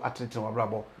now so at it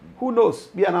rubber. Who knows?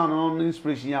 Be an unknown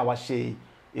inspiration. I was say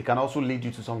it can also lead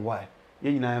you to somewhere.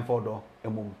 Ye na for door a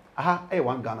mum. Aha, a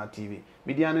one Ghana TV.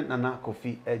 Median Nana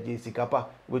Kofi, a JC Kappa,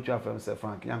 which you are from Sir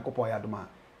Frank, Yankopo Yaduma.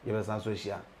 You was answer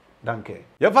here. Danke.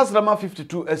 Your first Rama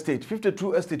 52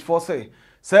 estate for say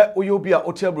Uyobia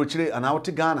Otia Bruchile and out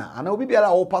Ghana, and I will be a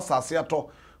all pass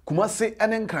Asiato, Kumasi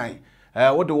and Enkrai.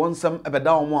 What the one some ever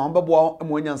one babo and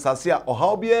when Sasia or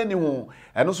how be anyone,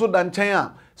 and also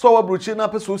Danchaya. So a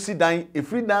Bruchina Peso si dying, a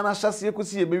free Dana Chassia could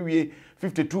see a baby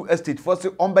 52 estate for say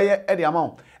on by Eddie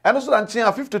amount, and also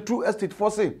Danchaya 52 estate for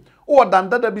say, or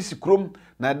Danda Bisi Crum,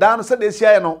 Nadan said this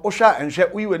year no Osha and share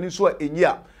we when you saw in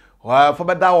year. For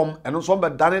my down and also by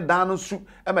Danny Dano soup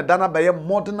and Madonna by a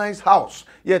modernized house.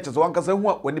 Yet as one can say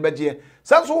when the bedje.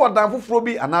 Sans what down for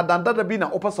Froby and I done that be an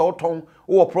opposite tongue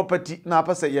or property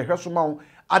napa say ye hersumau.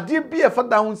 I did be a fat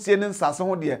down seeing in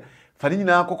Sasson dear.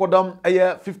 Farina Cocodom a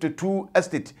year 52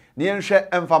 estate near share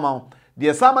and farm.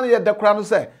 Dear Sammy at the crown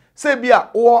say bia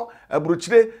or a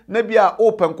bruchile nebia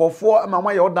open call for and my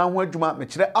way or down where Juma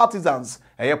Michere artisans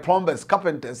a plumbers,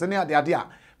 carpenters, any idea.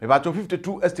 About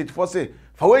 52 estate for say,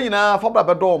 for when you now for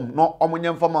Babadom, no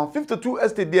Omonian farmer, 52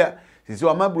 estate there. Since you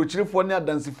are my bruchil for near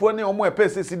dancing for near more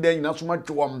pieces there in so much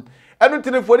one.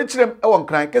 Everything for the children, I want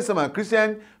crying, Kesama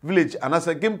Christian village, and as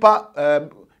a Gimpa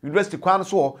University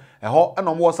Quanso, a hall and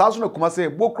on more Sasson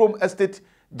Kumase, Bokrom Estate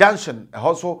Junction, a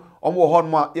household on more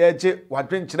Horma, Yaje, what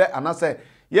drink and I say,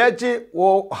 Yaje,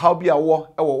 wo how be a war,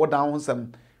 or down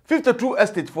some 52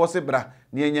 estate for Sebra,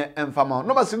 near and farmer,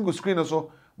 no single screen or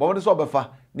so. But what is over for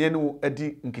near no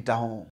Eddie Nkita home.